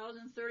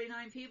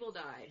 1,039 people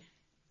died.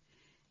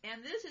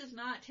 And this is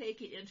not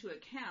taking into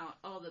account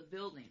all the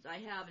buildings. I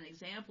have an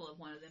example of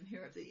one of them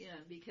here at the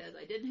end because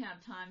I didn't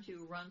have time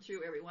to run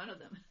through every one of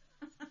them.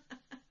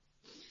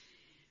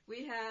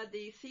 We had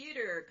the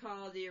theater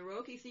called the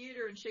Iroquois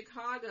Theater in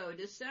Chicago,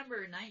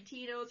 December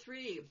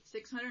 1903,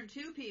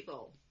 602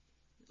 people.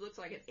 It looks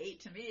like an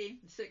 8 to me,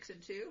 6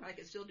 and 2. I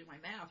can still do my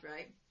math,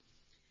 right?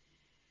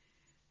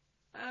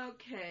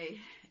 Okay,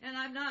 and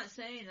I'm not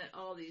saying that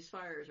all these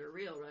fires are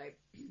real, right?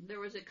 There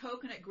was a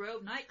Coconut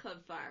Grove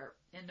nightclub fire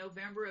in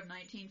November of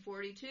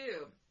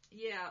 1942.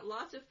 Yeah,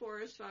 lots of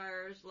forest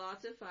fires,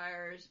 lots of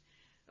fires.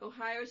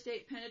 Ohio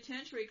State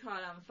Penitentiary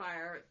caught on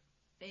fire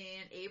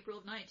in April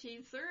of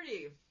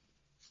 1930.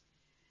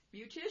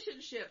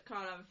 Beautician ship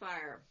caught on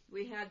fire.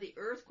 We had the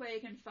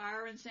earthquake and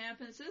fire in San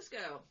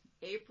Francisco,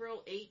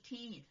 April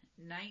 18,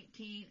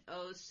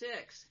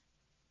 1906.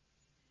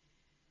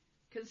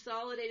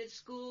 Consolidated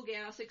School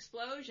gas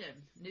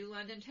explosion, New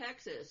London,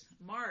 Texas,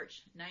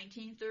 March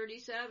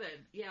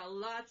 1937. Yeah,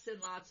 lots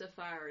and lots of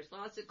fires,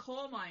 lots of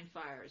coal mine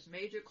fires,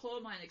 major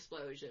coal mine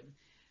explosion.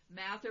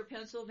 Mather,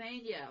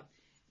 Pennsylvania,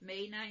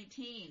 May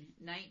 19,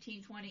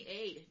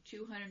 1928,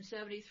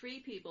 273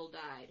 people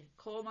died.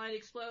 Coal mine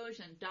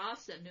explosion,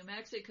 Dawson, New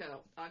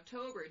Mexico,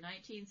 October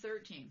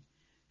 1913,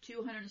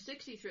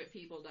 263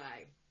 people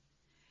died.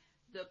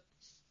 The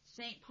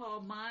St.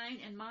 Paul mine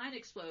and mine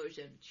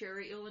explosion,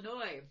 Cherry,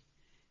 Illinois,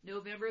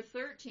 November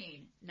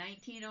 13,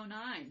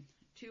 1909,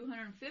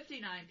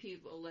 259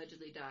 people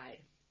allegedly died.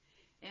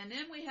 And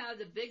then we have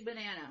the big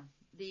banana,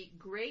 the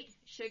Great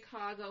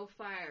Chicago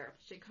Fire,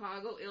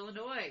 Chicago,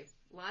 Illinois.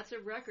 Lots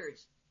of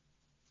records.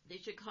 The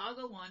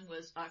Chicago one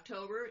was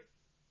October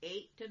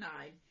 8 to 9,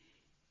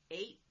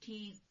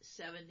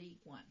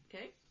 1871.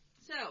 Okay?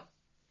 So,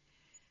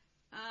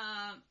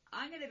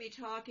 I'm going to be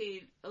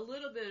talking a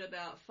little bit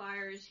about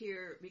fires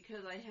here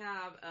because I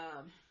have,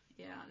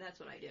 that's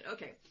what I did.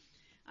 Okay.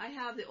 I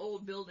have the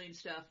old building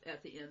stuff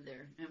at the end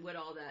there and what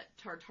all that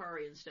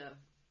Tartarian stuff,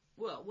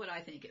 well, what I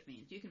think it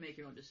means. You can make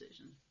your own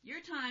decision. Your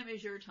time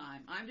is your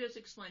time. I'm just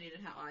explaining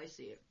it how I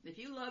see it. If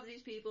you love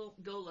these people,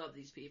 go love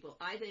these people.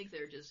 I think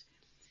they're just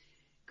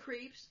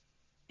creeps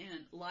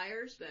and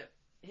liars, but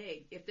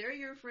hey, if they're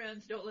your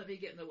friends, don't let me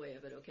get in the way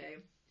of it, okay?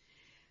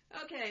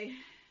 Okay,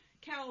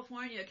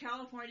 California's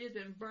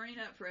been burning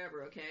up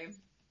forever, okay?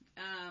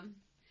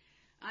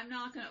 I'm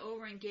not going to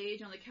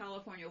over-engage on the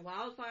California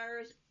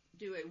wildfires.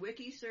 Do a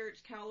wiki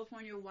search,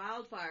 California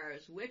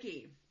wildfires,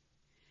 wiki.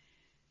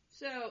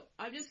 So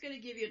I'm just going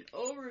to give you an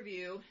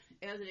overview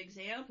as an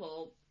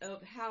example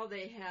of how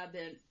they have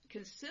been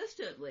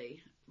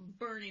consistently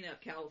burning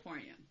up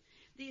California.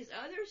 These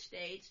other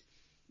states,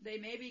 they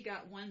maybe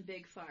got one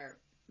big fire,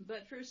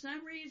 but for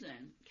some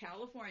reason,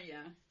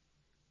 California,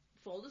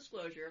 full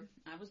disclosure,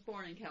 I was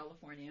born in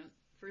California,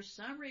 for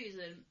some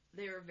reason,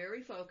 they are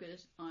very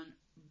focused on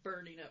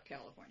burning up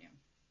California.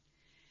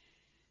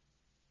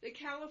 The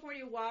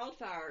California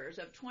wildfires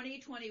of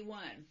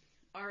 2021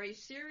 are a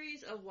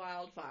series of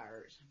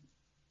wildfires.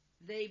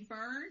 They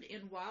burned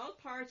in wild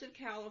parts of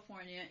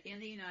California in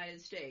the United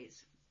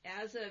States.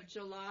 As of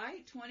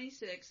July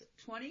 26,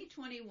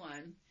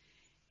 2021,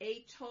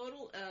 a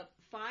total of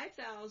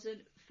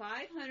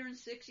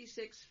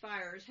 5,566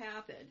 fires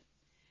happened,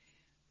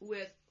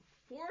 with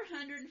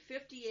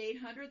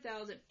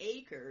 458,000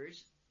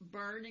 acres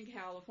burned in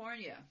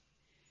California.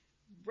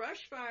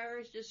 Brush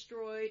fires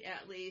destroyed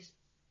at least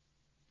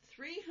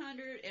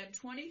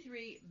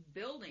 323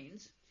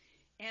 buildings,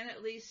 and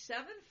at least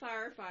 7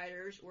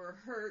 firefighters were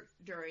hurt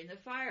during the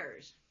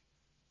fires.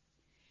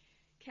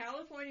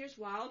 California's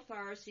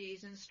wildfire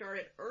season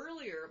started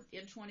earlier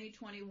in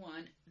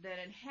 2021 than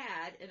it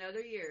had in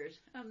other years.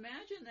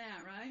 Imagine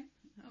that, right?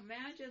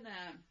 Imagine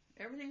that.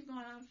 Everything's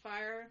going on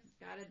fire,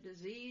 got a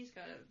disease,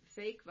 got a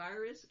fake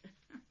virus.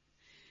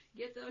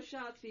 Get those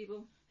shots,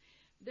 people.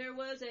 There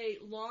was a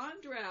long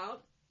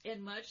drought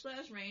and much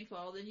less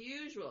rainfall than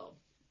usual.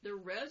 The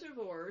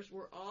reservoirs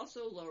were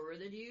also lower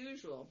than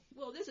usual.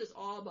 Well, this is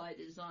all by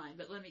design,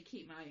 but let me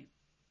keep my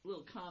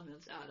little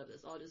comments out of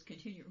this. I'll just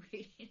continue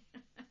reading.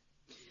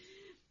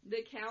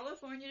 The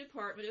California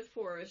Department of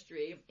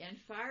Forestry and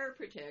Fire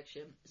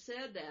Protection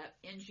said that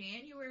in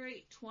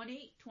January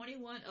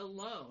 2021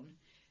 alone,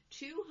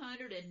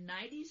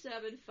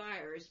 297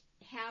 fires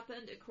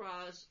happened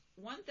across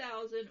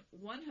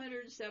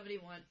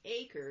 1,171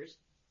 acres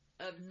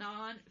of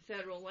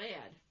non-federal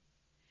land.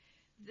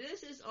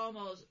 This is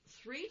almost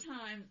 3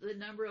 times the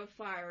number of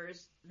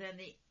fires than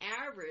the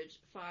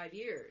average 5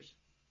 years.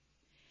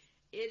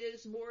 It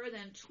is more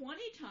than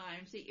 20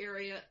 times the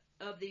area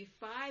of the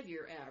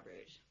 5-year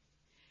average.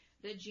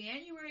 The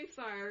January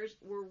fires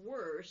were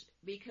worse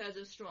because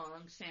of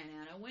strong Santa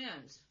Ana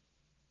winds.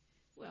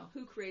 Well,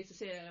 who creates the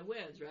Santa Ana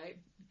winds, right?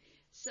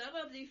 Some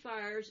of the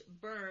fires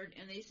burned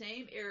in the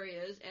same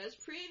areas as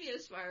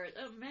previous fires.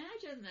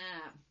 Imagine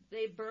that.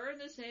 They burn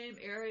the same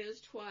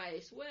areas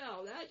twice.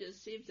 Well, that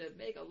just seems to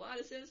make a lot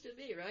of sense to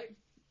me, right?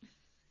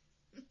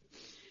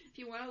 If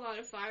you want a lot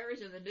of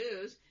fires in the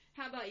news,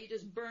 how about you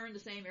just burn the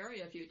same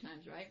area a few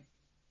times, right?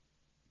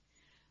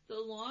 The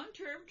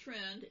long-term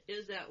trend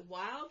is that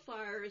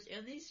wildfires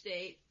in the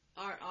state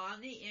are on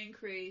the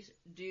increase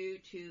due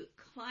to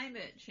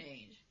climate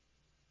change.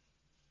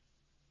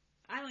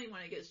 I don't even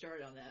want to get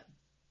started on that.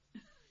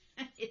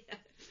 Yeah.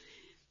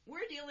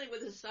 We're dealing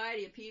with a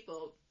society of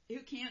people who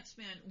can't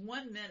spend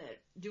 1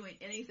 minute doing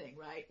anything,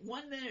 right?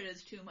 1 minute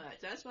is too much.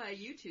 That's why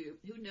YouTube,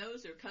 who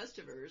knows their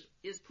customers,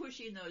 is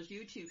pushing those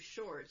YouTube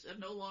shorts of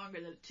no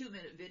longer than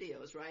 2-minute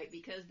videos, right?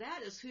 Because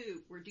that is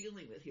who we're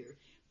dealing with here.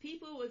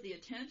 People with the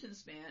attention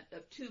span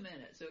of 2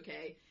 minutes,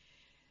 okay?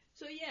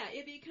 So yeah,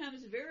 it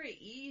becomes very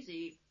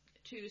easy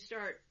to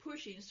start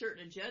pushing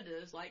certain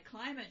agendas like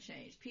climate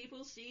change.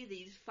 People see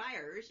these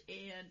fires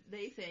and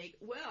they think,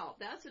 well,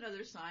 that's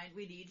another sign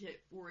we need to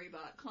worry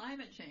about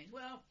climate change.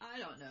 Well, I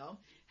don't know.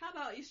 How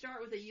about you start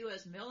with the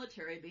U.S.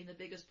 military being the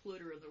biggest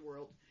polluter in the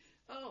world?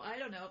 Oh, I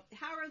don't know.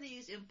 How are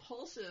these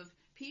impulsive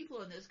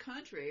people in this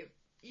country?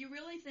 You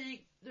really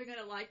think they're going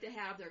to like to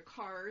have their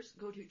cars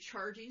go to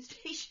charging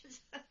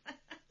stations?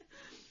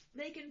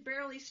 They can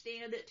barely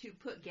stand it to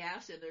put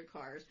gas in their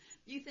cars.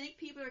 You think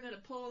people are going to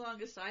pull along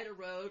the side of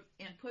the road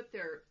and put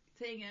their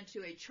thing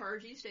into a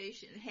charging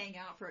station and hang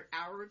out for an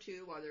hour or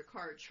two while their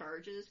car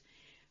charges?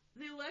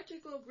 The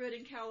electrical grid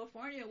in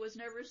California was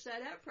never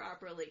set up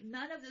properly.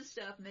 None of this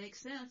stuff makes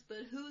sense,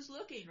 but who's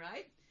looking,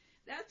 right?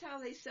 That's how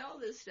they sell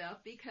this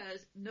stuff,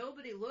 because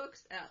nobody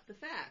looks at the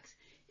facts.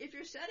 If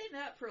you're setting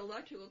up for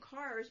electrical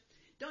cars,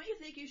 don't you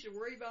think you should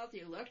worry about the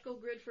electrical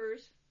grid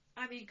first?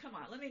 I mean, come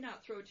on, let me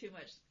not throw too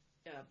much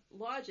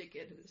logic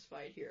into this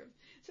fight here.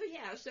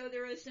 So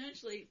they're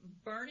essentially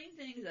burning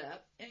things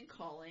up and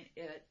calling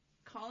it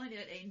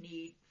a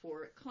need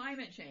for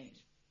climate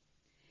change.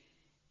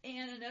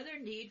 And another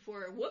need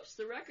for, whoops,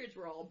 the records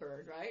were all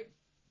burned, right?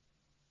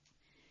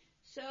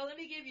 So let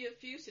me give you a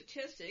few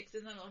statistics,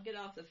 and then I'll get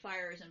off the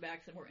fires and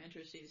back to some more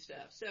interesting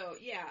stuff. So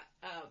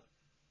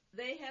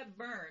they have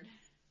burned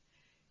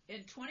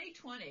in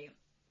 2020,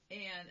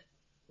 and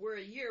we're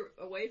a year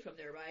away from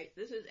there, right?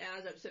 This is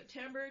as of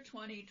September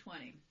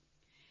 2020.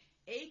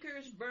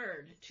 Acres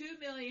burned,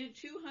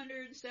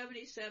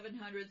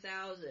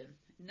 2,277,000.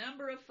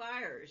 Number of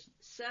fires,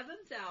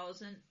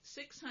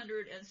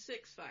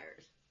 7,606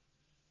 fires.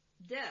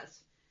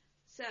 Deaths,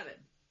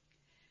 7.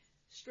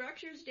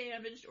 Structures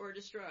damaged or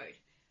destroyed,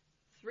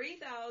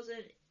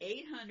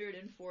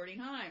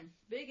 3,849.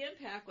 Big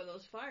impact with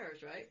those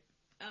fires, right?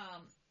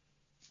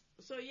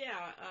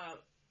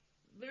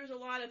 There's a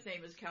lot of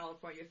famous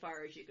California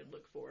fires you can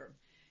look for.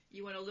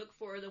 You want to look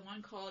for the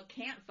one called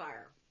Camp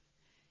Fire.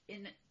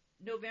 In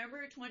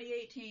November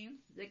 2018,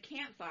 the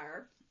Camp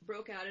Fire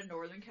broke out in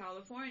Northern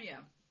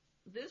California.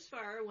 This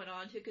fire went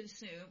on to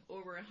consume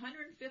over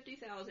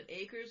 150,000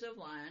 acres of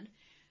land,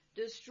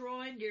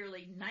 destroying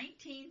nearly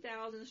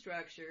 19,000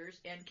 structures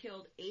and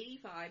killed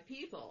 85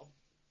 people.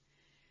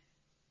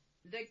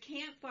 The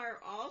Camp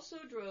Fire also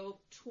drove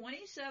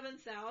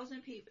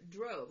 27,000 people,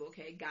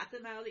 got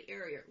them out of the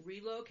area,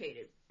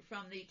 relocated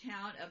from the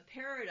town of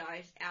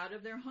Paradise out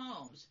of their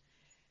homes.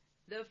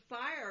 The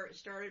fire,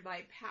 started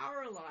by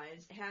power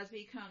lines, has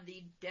become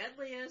the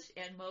deadliest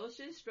and most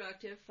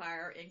destructive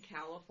fire in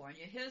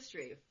California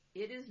history.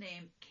 It is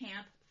named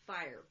Camp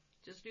Fire.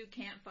 Just do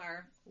Camp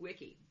Fire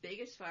Wiki.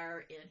 Biggest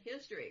fire in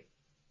history.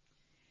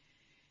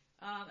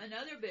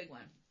 Another big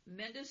one,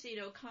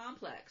 Mendocino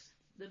Complex.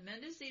 The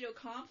Mendocino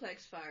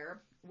Complex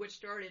fire, which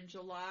started in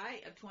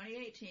July of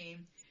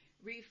 2018,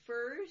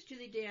 refers to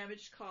the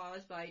damage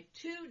caused by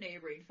 2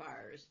 neighboring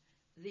fires,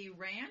 the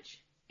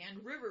Ranch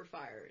and River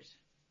fires.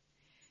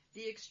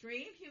 The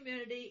extreme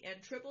humidity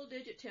and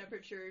triple-digit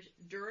temperatures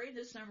during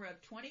the summer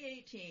of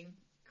 2018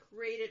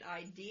 created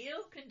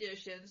ideal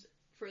conditions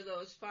for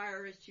those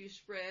fires to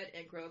spread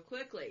and grow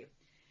quickly,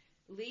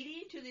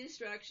 leading to the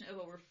destruction of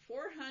over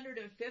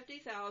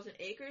 450,000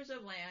 acres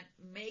of land,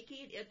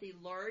 making it the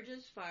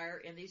largest fire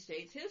in the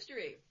state's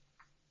history.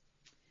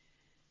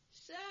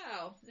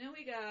 So, then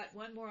we got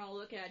one more I'll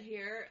look at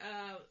here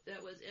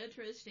that was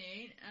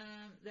interesting.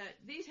 That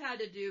these had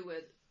to do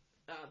with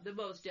the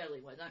most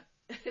deadly ones.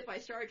 If I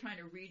started trying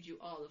to read you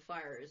all the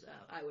fires,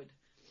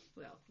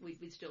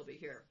 we'd still be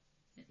here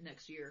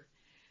next year.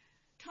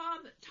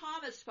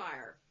 Thomas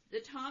Fire. The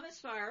Thomas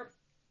Fire,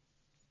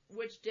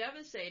 which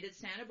devastated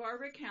Santa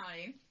Barbara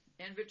County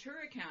and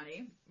Ventura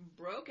County,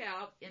 broke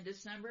out in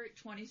December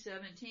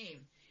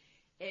 2017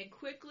 and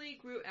quickly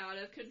grew out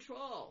of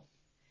control.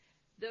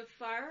 The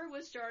fire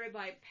was started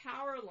by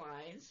power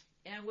lines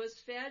and was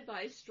fed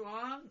by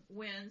strong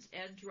winds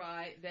and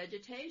dry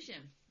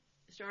vegetation.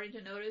 Starting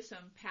to notice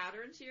some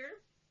patterns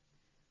here.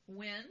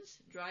 Winds,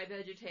 dry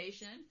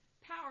vegetation,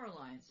 power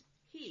lines,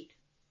 heat.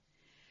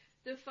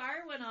 The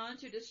fire went on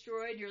to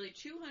destroy nearly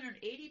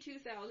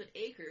 282,000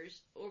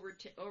 acres,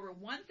 over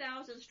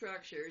 1,000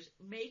 structures,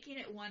 making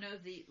it one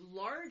of the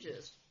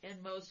largest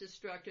and most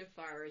destructive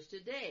fires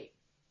to date.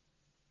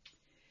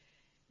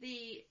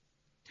 The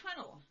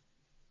tunnel,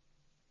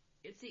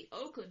 it's the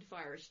Oakland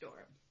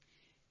firestorm.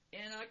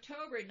 In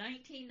October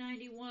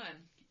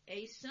 1991,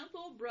 a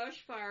simple brush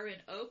fire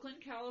in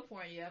Oakland,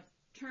 California,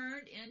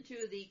 turned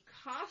into the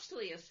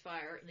costliest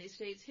fire in the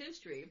state's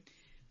history,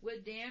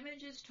 with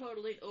damages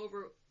totaling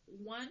over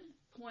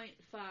 $1.5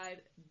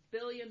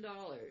 billion.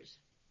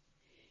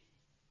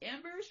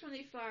 Embers from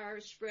the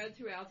fires spread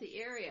throughout the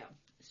area,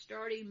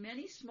 starting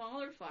many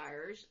smaller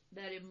fires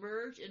that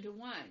emerged into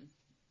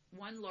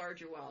one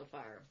larger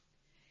wildfire.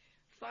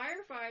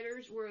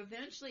 Firefighters were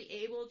eventually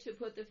able to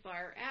put the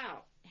fire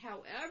out.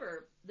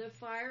 However, the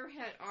fire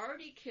had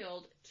already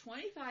killed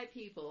 25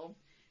 people,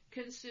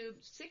 consumed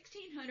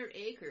 1,600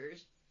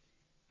 acres,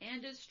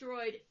 and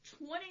destroyed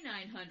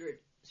 2,900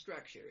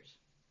 structures.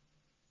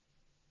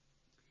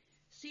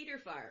 Cedar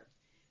Fire,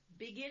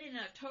 beginning in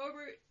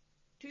October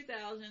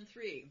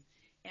 2003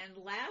 and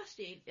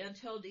lasting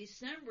until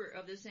December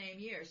of the same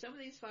year. Some of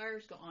these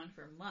fires go on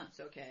for months,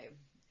 okay?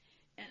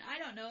 And I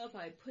don't know if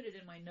I put it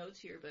in my notes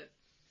here, but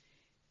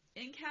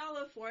in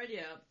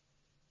California,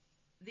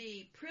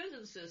 the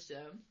prison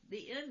system, the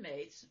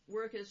inmates,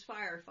 work as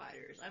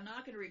firefighters. I'm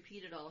not going to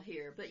repeat it all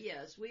here, but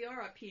yes, we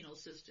are a penal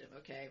system,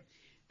 okay?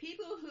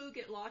 People who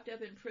get locked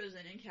up in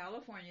prison in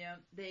California,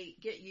 they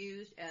get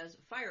used as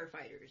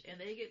firefighters, and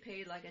they get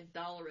paid like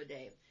 $1 a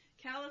day.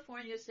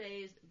 California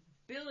saves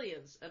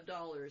billions of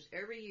dollars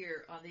every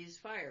year on these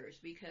fires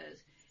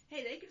because,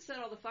 hey, they can set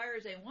all the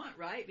fires they want,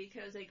 right?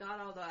 Because they got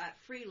all that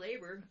free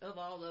labor of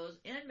all those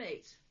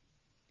inmates.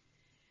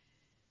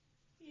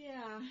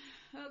 Yeah,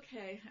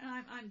 okay,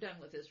 I'm done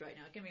with this right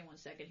now. Give me 1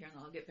 second here,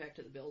 and I'll get back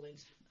to the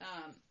buildings.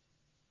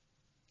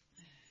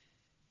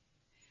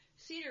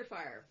 Cedar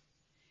Fire.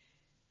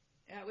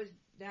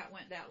 That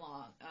went that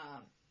long,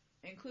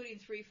 including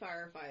 3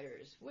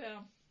 firefighters.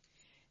 Well,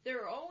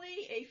 there are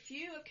only a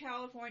few of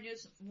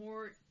California's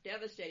more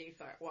devastating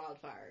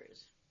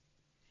wildfires.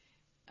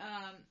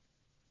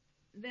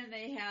 Then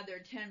they had their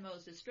 10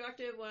 most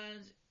destructive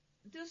ones.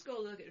 Just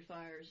go look at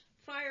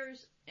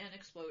fires and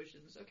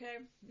explosions, okay?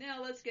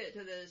 Now let's get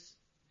to this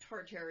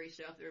Tartary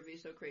stuff that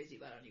everybody's so crazy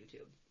about on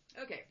YouTube.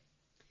 Okay.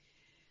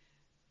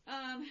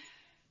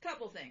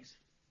 Couple things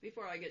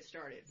before I get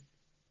started.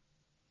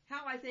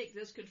 How I think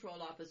this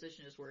controlled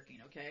opposition is working,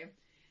 okay?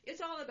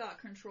 It's all about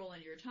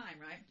controlling your time,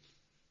 right?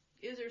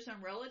 Is there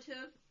some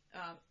relative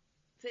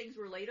things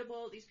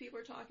relatable these people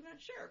are talking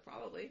about? Sure,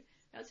 probably.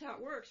 That's how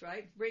it works,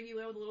 right? Bring you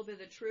in with a little bit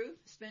of the truth,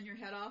 spin your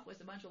head off with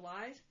a bunch of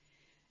lies.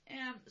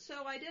 And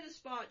so I did a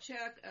spot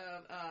check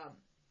of,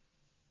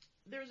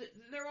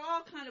 they're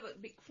all kind of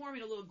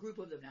forming a little group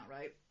of them now,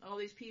 right? All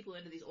these people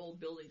into these old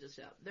buildings and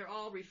stuff. They're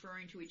all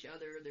referring to each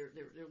other.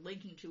 They're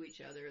linking to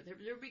each other.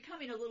 They're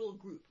becoming a little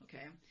group,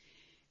 okay?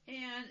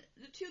 And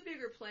the 2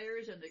 bigger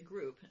players in the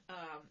group,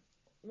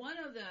 one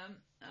of them,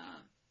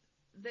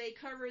 they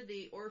covered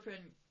the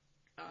orphan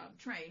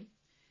train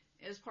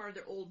as part of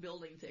their old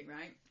building thing,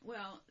 right?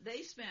 Well,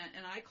 they spent,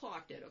 and I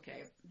clocked it,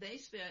 okay? They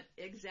spent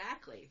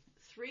exactly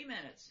 3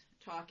 minutes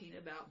talking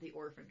about the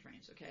orphan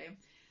trains, okay?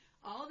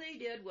 All they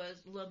did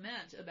was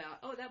lament about,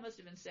 oh, that must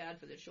have been sad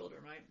for the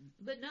children, right?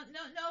 But no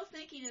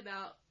thinking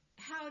about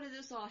how did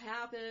this all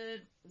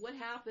happen? What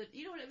happened?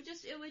 You know, it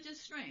was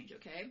just strange,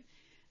 okay?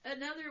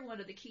 Another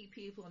one of the key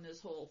people in this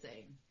whole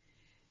thing,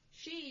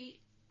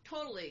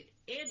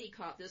 Andy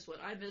caught this one.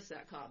 I missed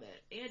that comment.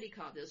 Andy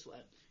caught this one.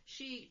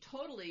 She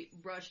totally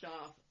brushed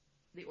off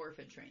the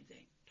orphan train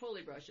thing.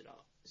 Totally brushed it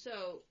off.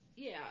 So,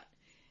 yeah.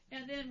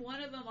 And then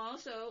one of them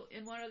also,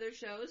 in one of their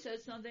shows,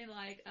 said something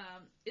like,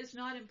 it's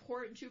not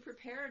important to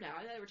prepare now.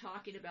 They were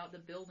talking about the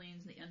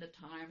buildings and the end of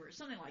time or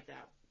something like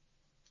that.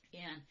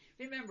 And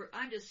remember,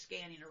 I'm just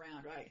scanning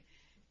around, right?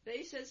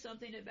 They said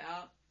something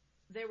about,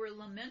 they were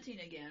lamenting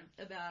again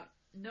about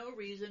no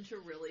reason to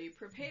really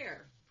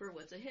prepare for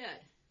what's ahead.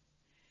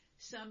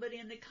 Somebody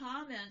in the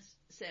comments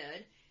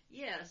said,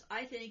 yes,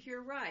 I think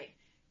you're right.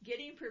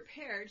 Getting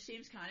prepared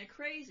seems kind of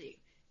crazy.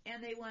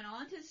 And they went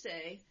on to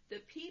say the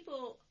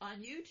people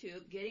on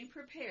YouTube getting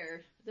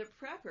prepared, the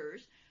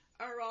preppers,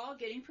 are all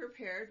getting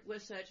prepared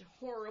with such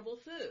horrible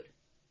food.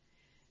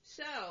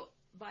 So,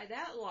 by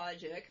that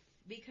logic,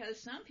 because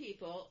some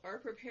people are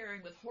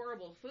preparing with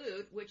horrible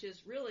food, which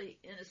is really,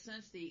 in a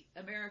sense, the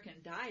American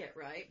diet,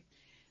 right,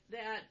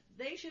 that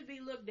they should be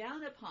looked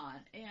down upon,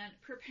 and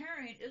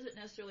preparing isn't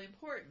necessarily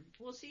important.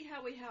 We'll see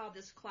how we have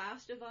this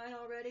class divide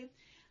already.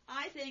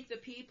 I think the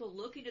people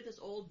looking at this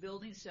old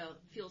building stuff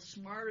feel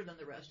smarter than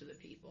the rest of the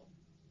people.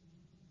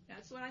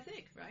 That's what I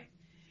think, right?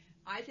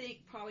 I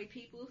think probably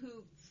people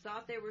who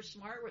thought they were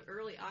smart with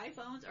early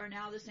iPhones are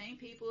now the same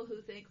people who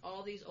think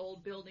all these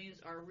old buildings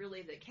are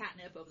really the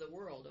catnip of the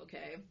world,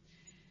 okay?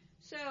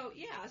 So,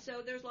 yeah,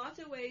 so there's lots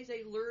of ways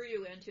they lure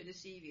you in to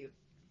deceive you.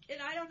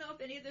 And I don't know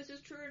if any of this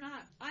is true or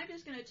not. I'm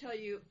just going to tell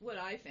you what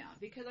I found,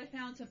 because I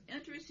found some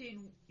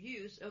interesting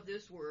use of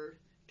this word,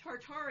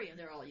 Tartarian,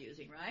 they're all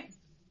using, right?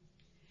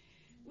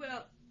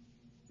 Well,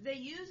 they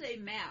use a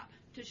map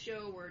to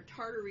show where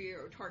Tartaria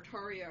or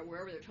Tartaria, or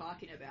wherever they're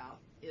talking about,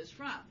 is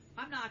from.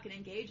 I'm not going to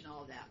engage in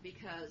all of that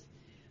because,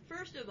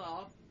 first of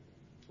all,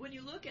 when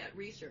you look at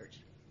research,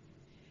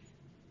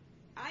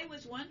 I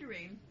was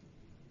wondering,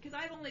 because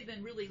I've only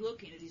been really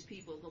looking at these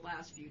people the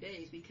last few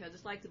days because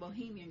it's like the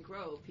Bohemian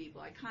Grove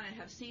people. I kind of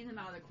have seen them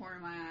out of the corner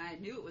of my eye. I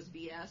knew it was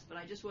BS, but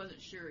I just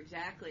wasn't sure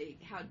exactly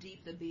how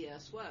deep the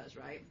BS was,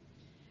 right?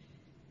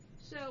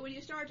 So when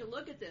you start to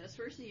look at this,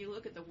 first thing you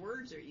look at the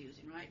words they're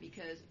using, right?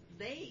 Because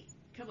they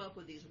come up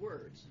with these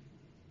words.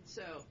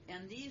 So,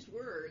 and these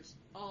words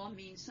all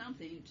mean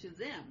something to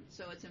them.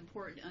 So it's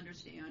important to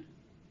understand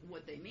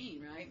what they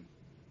mean, right?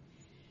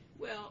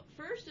 Well,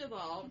 first of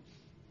all,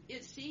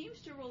 it seems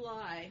to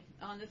rely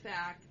on the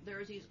fact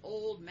there's these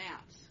old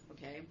maps,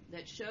 okay,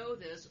 that show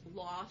this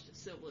lost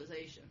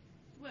civilization.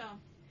 Well,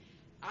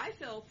 I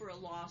fell for a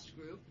lost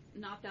group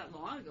not that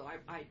long ago.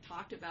 I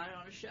talked about it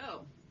on a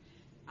show.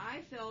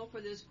 I fell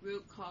for this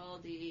group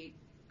called the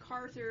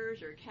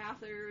Cathars or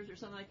Cathars or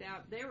something like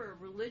that. They were a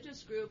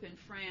religious group in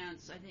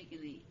France, I think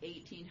in the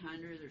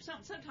 1800s or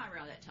sometime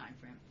around that time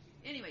frame.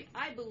 Anyway,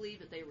 I believe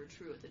that they were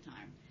true at the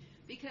time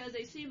because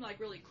they seemed like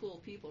really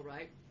cool people,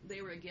 right?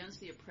 They were against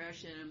the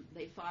oppression.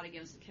 They fought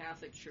against the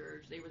Catholic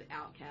Church. They were the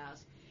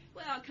outcasts.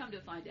 Well, come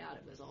to find out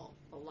it was all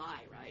a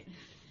lie, right?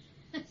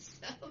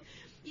 So,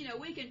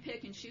 we can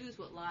pick and choose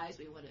what lies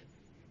we want to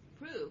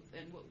prove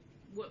and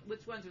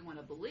which ones we want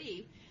to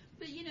believe.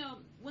 But,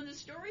 when the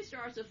story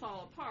starts to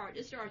fall apart,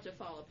 it starts to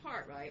fall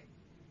apart, right?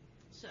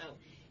 So,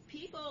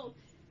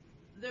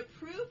 the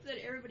proof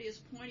that everybody is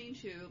pointing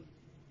to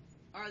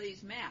are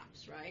these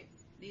maps, right?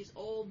 These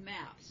old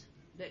maps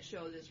that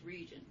show this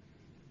region.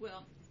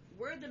 Well,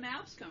 where did the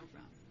maps come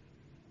from?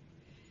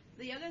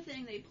 The other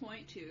thing they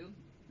point to,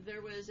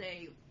 there was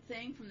a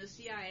thing from the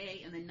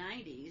CIA in the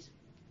 90s.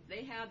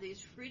 They have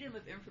these Freedom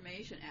of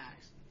Information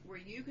Acts where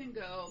you can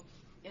go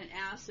and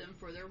ask them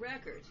for their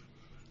records.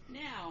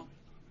 Now,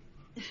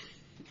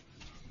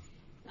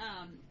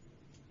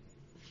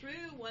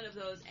 through one of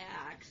those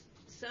acts,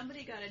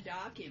 somebody got a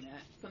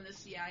document from the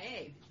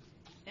CIA,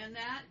 and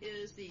that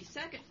is the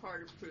second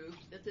part of proof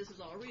that this is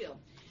all real.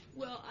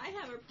 Well, I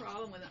have a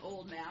problem with an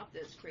old map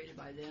that's created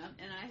by them,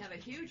 and I have a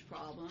huge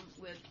problem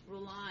with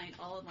relying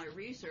all of my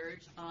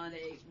research on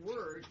a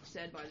word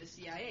said by the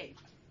CIA.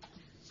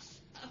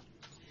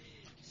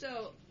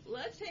 So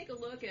let's take a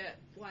look at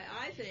why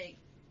I think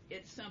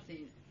it's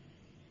something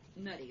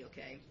nutty,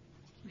 okay?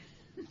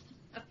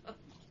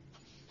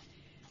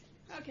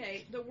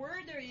 Okay, the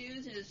word they're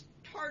using is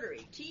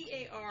Tartary,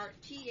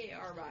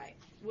 Tartary,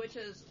 which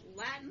is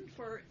Latin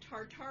for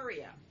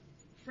Tartaria,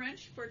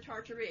 French for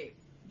Tartary,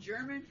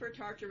 German for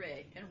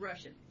Tartary, and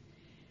Russian.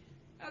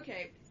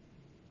 Okay,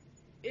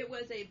 it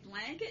was a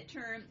blanket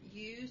term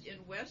used in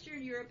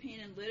Western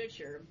European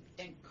literature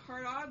and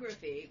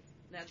cartography,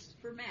 that's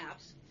for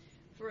maps,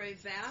 for a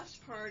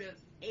vast part of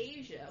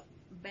Asia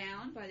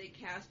bound by the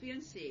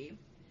Caspian Sea,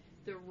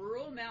 the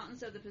rural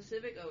mountains of the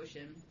Pacific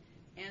Ocean,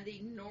 and the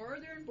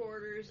northern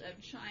borders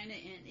of China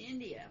and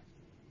India,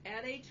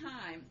 at a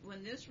time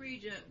when this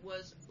region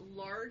was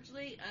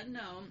largely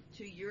unknown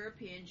to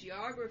European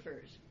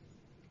geographers.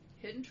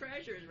 Hidden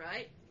treasures,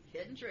 right?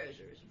 Hidden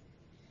treasures.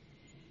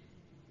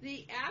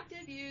 The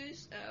active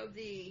use of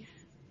the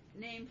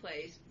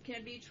nameplates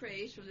can be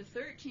traced from the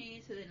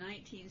 13th to the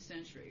 19th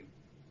century.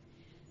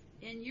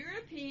 In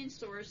European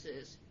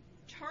sources,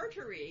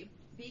 Tartary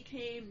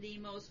became the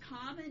most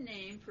common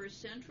name for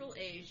Central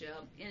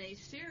Asia in a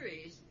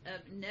series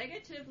of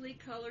negatively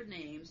colored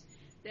names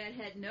that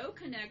had no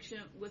connection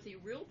with the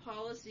real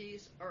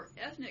policies or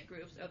ethnic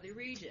groups of the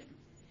region.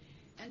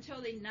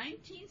 Until the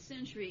 19th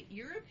century,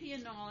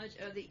 European knowledge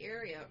of the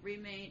area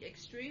remained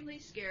extremely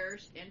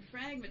scarce and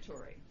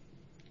fragmentary.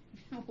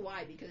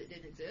 Why? Because it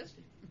didn't exist?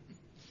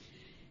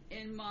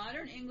 In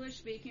modern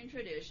English-speaking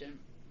tradition,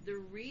 the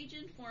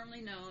region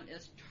formerly known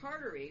as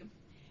Tartary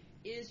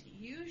is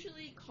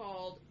usually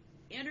called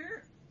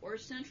Inner or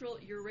Central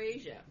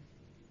Eurasia.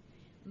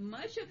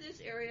 Much of this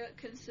area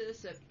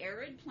consists of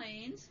arid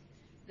plains,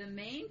 the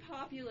main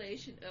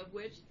population of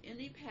which in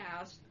the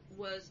past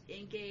was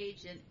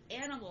engaged in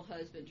animal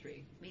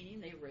husbandry, meaning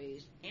they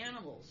raised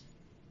animals.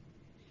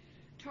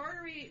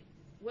 Tartary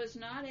was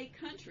not a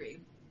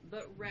country,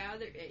 but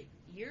rather a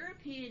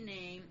European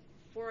name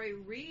for a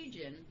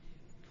region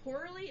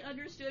poorly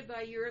understood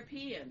by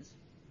Europeans.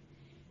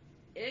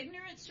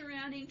 Ignorance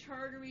surrounding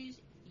Tartary's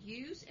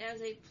use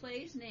as a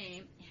place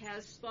name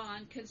has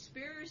spawned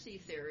conspiracy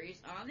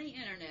theories on the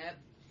internet,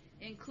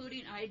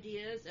 including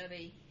ideas of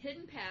a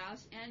hidden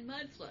past and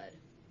mud flood.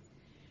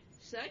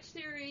 Such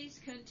theories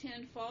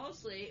contend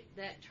falsely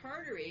that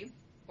Tartary,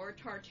 or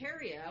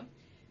Tartaria,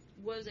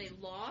 was a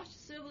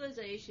lost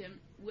civilization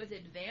with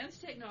advanced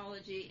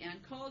technology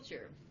and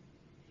culture.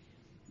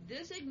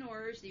 This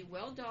ignores the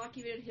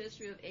well-documented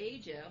history of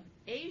Asia,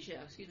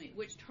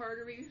 which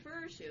Tartary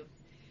refers to.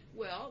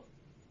 Well,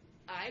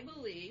 I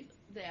believe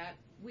that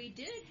we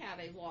did have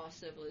a lost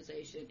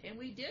civilization and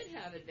we did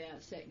have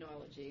advanced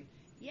technology.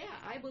 Yeah,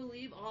 I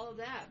believe all of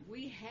that.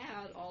 We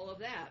had all of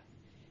that.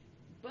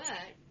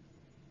 But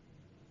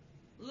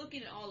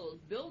looking at all those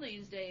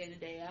buildings day in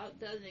and day out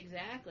doesn't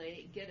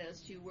exactly get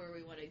us to where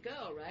we want to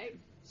go, right?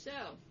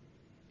 So,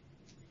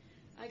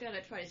 I got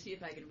to try to see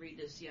if I can read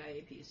this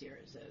CIA piece here.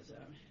 It says,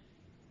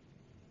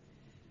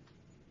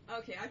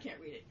 okay, I can't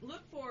read it.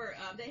 Look for,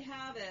 they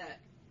have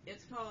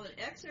it's called an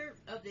excerpt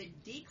of the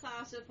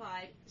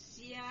declassified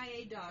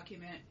CIA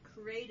document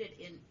created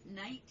in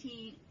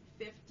 1950.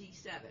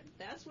 57.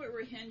 That's what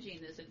we're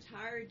hinging this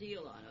entire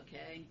deal on,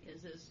 okay,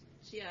 is this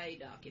CIA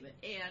document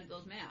and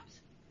those maps.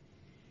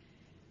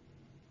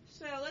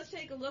 So let's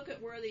take a look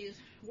at where these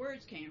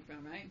words came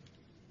from, right?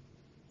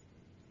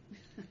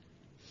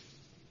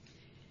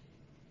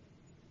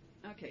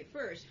 Okay,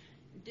 first,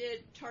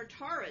 did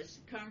Tartarus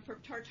come from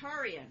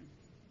Tartarian?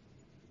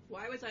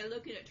 Why was I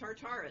looking at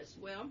Tartarus?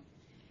 Well,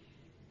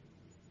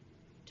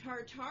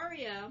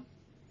 Tartaria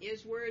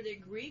is where the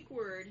Greek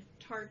word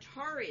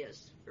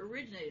Tartarius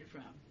originated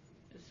from.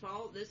 It's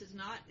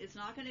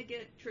not going to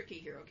get tricky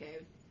here, okay?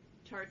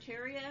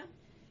 Tartaria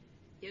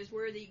is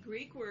where the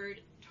Greek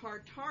word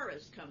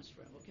Tartarus comes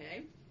from,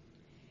 okay?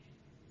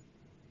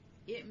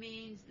 It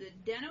means the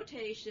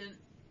denotation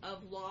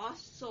of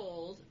lost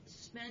souls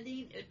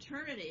spending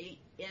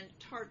eternity in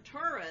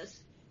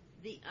Tartarus,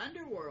 the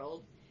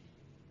underworld,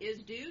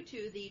 is due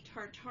to the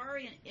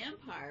Tartarian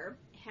Empire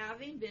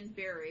having been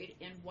buried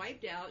and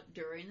wiped out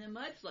during the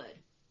mud flood.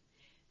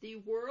 The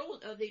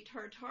world of the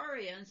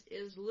Tartarians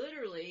is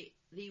literally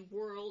the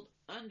world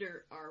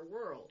under our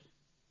world.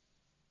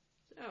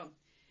 So,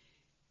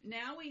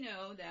 now we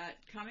know that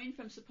coming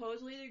from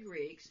supposedly the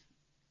Greeks,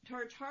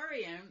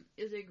 Tartarian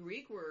is a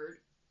Greek word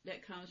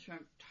that comes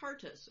from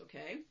Tartus,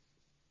 okay?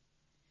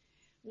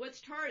 What's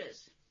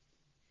Tartus?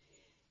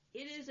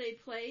 It is a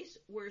place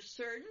where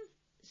certain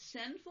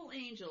sinful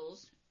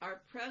angels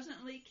are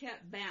presently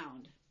kept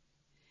bound.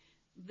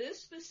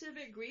 This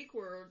specific Greek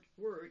word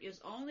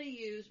is only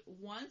used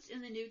once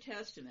in the New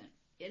Testament.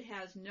 It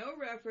has no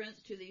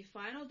reference to the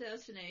final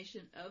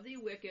destination of the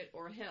wicked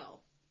or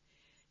hell.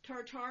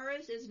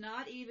 Tartarus is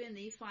not even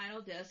the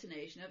final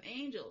destination of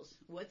angels.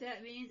 What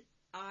that means,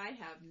 I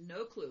have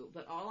no clue.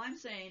 But all I'm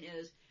saying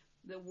is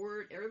the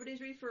word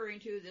everybody's referring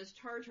to, this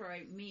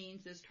Tartari,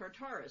 means this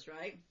Tartarus,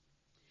 right?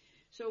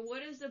 So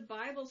what does the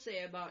Bible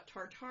say about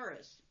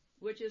Tartarus?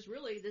 Which is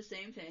really the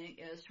same thing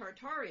as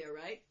Tartaria,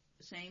 right?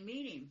 Same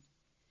meaning.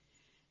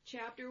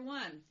 Chapter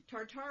 1,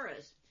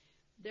 Tartarus.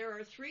 There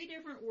are 3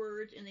 different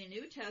words in the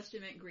New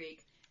Testament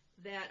Greek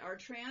that are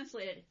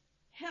translated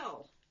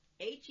hell,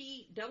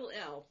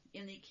 H-E-L-L,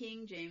 in the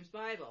King James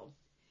Bible.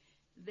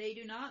 They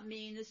do not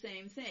mean the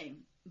same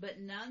thing, but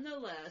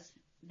nonetheless,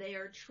 they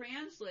are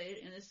translated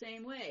in the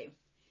same way,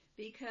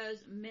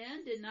 because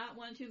men did not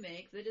want to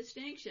make the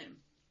distinction.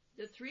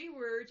 The 3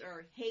 words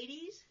are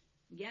Hades,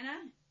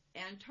 Gehenna,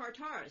 and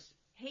Tartarus.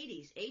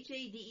 Hades,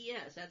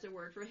 H-A-D-E-S, that's a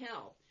word for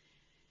hell.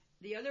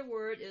 The other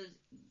word is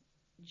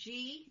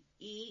G-E-H-E-N-N-A.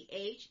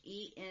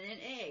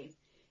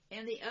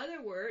 And the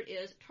other word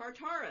is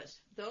Tartarus.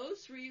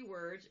 Those 3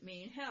 words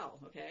mean hell,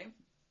 okay?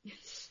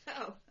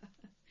 So,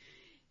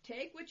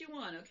 take what you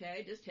want,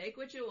 okay? Just take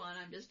what you want.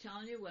 I'm just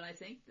telling you what I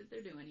think that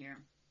they're doing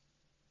here.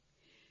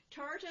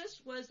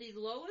 Tartus was the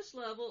lowest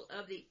level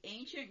of the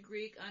ancient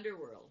Greek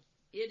underworld.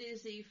 It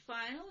is the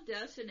final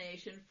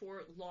destination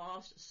for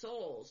lost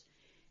souls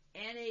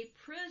and a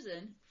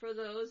prison for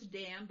those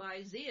damned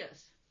by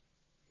Zeus.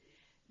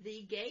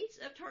 The gates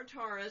of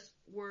Tartarus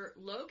were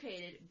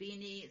located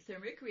beneath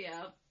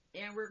Thermopylae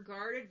and were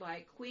guarded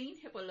by Queen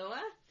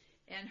Hippolyta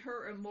and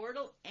her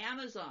immortal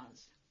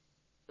Amazons.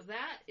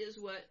 That is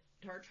what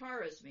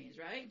Tartarus means,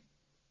 right?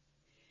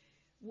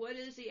 What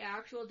is the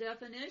actual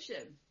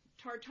definition?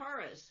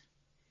 Tartarus,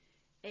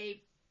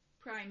 a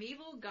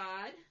primeval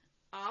god,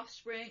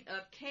 offspring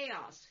of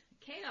chaos.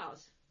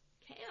 Chaos.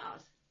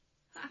 Chaos.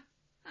 Ha,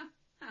 ha,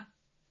 ha.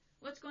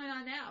 What's going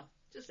on now?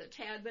 Just a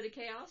tad bit of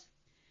chaos?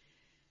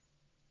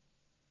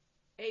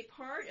 A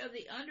part of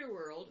the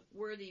underworld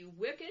where the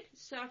wicked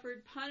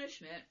suffered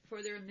punishment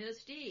for their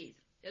misdeeds,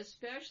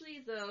 especially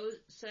those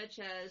such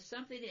as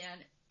something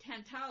in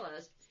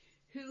Tantalus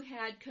who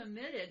had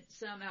committed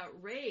some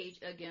outrage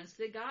against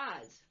the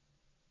gods.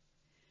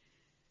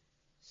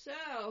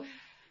 So,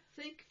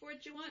 think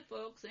what you want,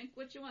 folks. Think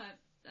what you want.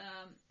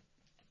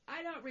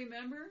 I don't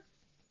remember.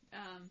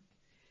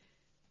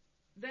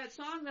 That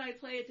song that I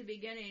played at the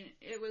beginning,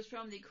 it was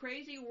from The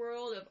Crazy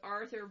World of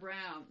Arthur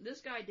Brown. This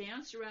guy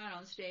danced around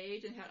on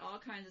stage and had all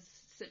kinds of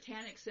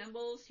satanic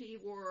symbols. He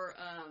wore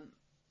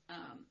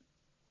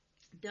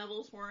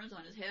devil's horns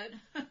on his head.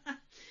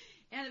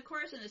 And of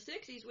course, in the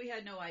 60s, we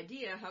had no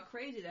idea how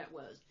crazy that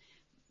was.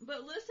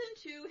 But listen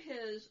to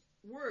his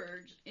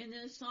words in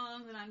this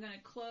song that I'm going to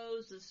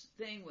close this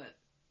thing with.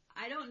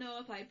 I don't know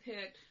if I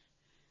picked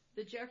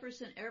the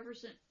Jefferson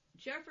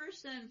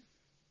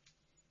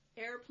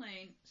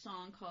Airplane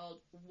song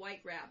called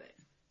White Rabbit.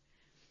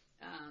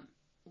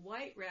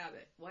 White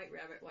Rabbit, White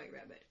Rabbit, White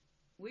Rabbit.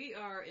 We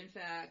are, in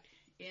fact,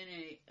 in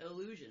a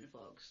illusion,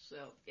 folks.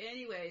 So,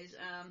 anyways,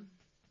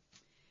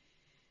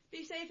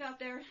 be safe out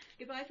there.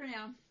 Goodbye for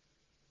now.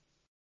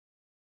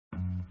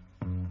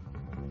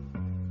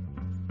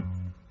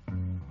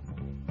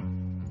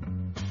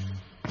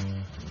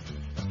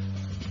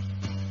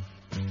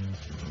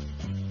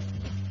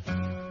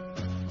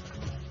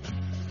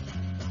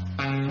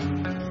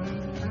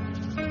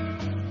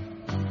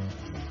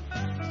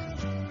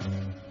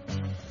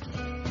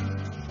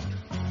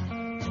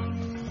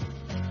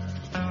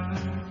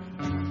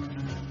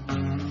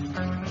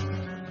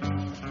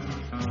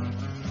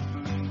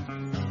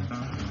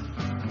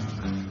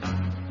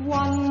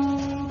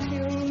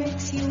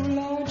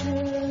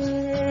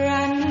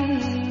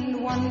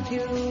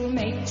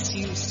 makes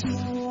you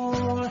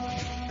small,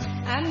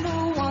 and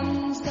the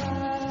ones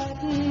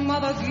that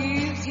mother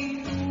gives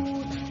you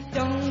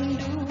don't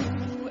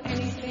do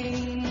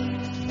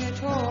anything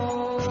at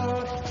all.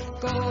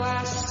 Go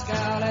ask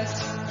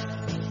Alice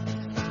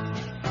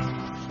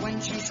when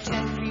she's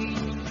 10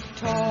 feet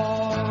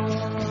tall.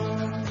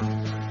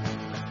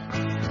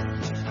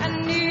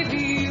 And if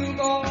you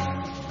go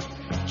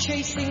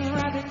chasing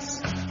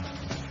rabbits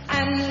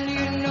and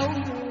you know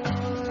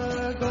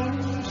you're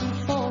going to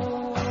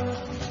fall,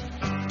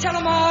 tell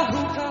 'em a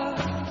hookah,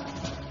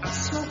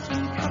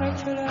 smoking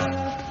caterpillar,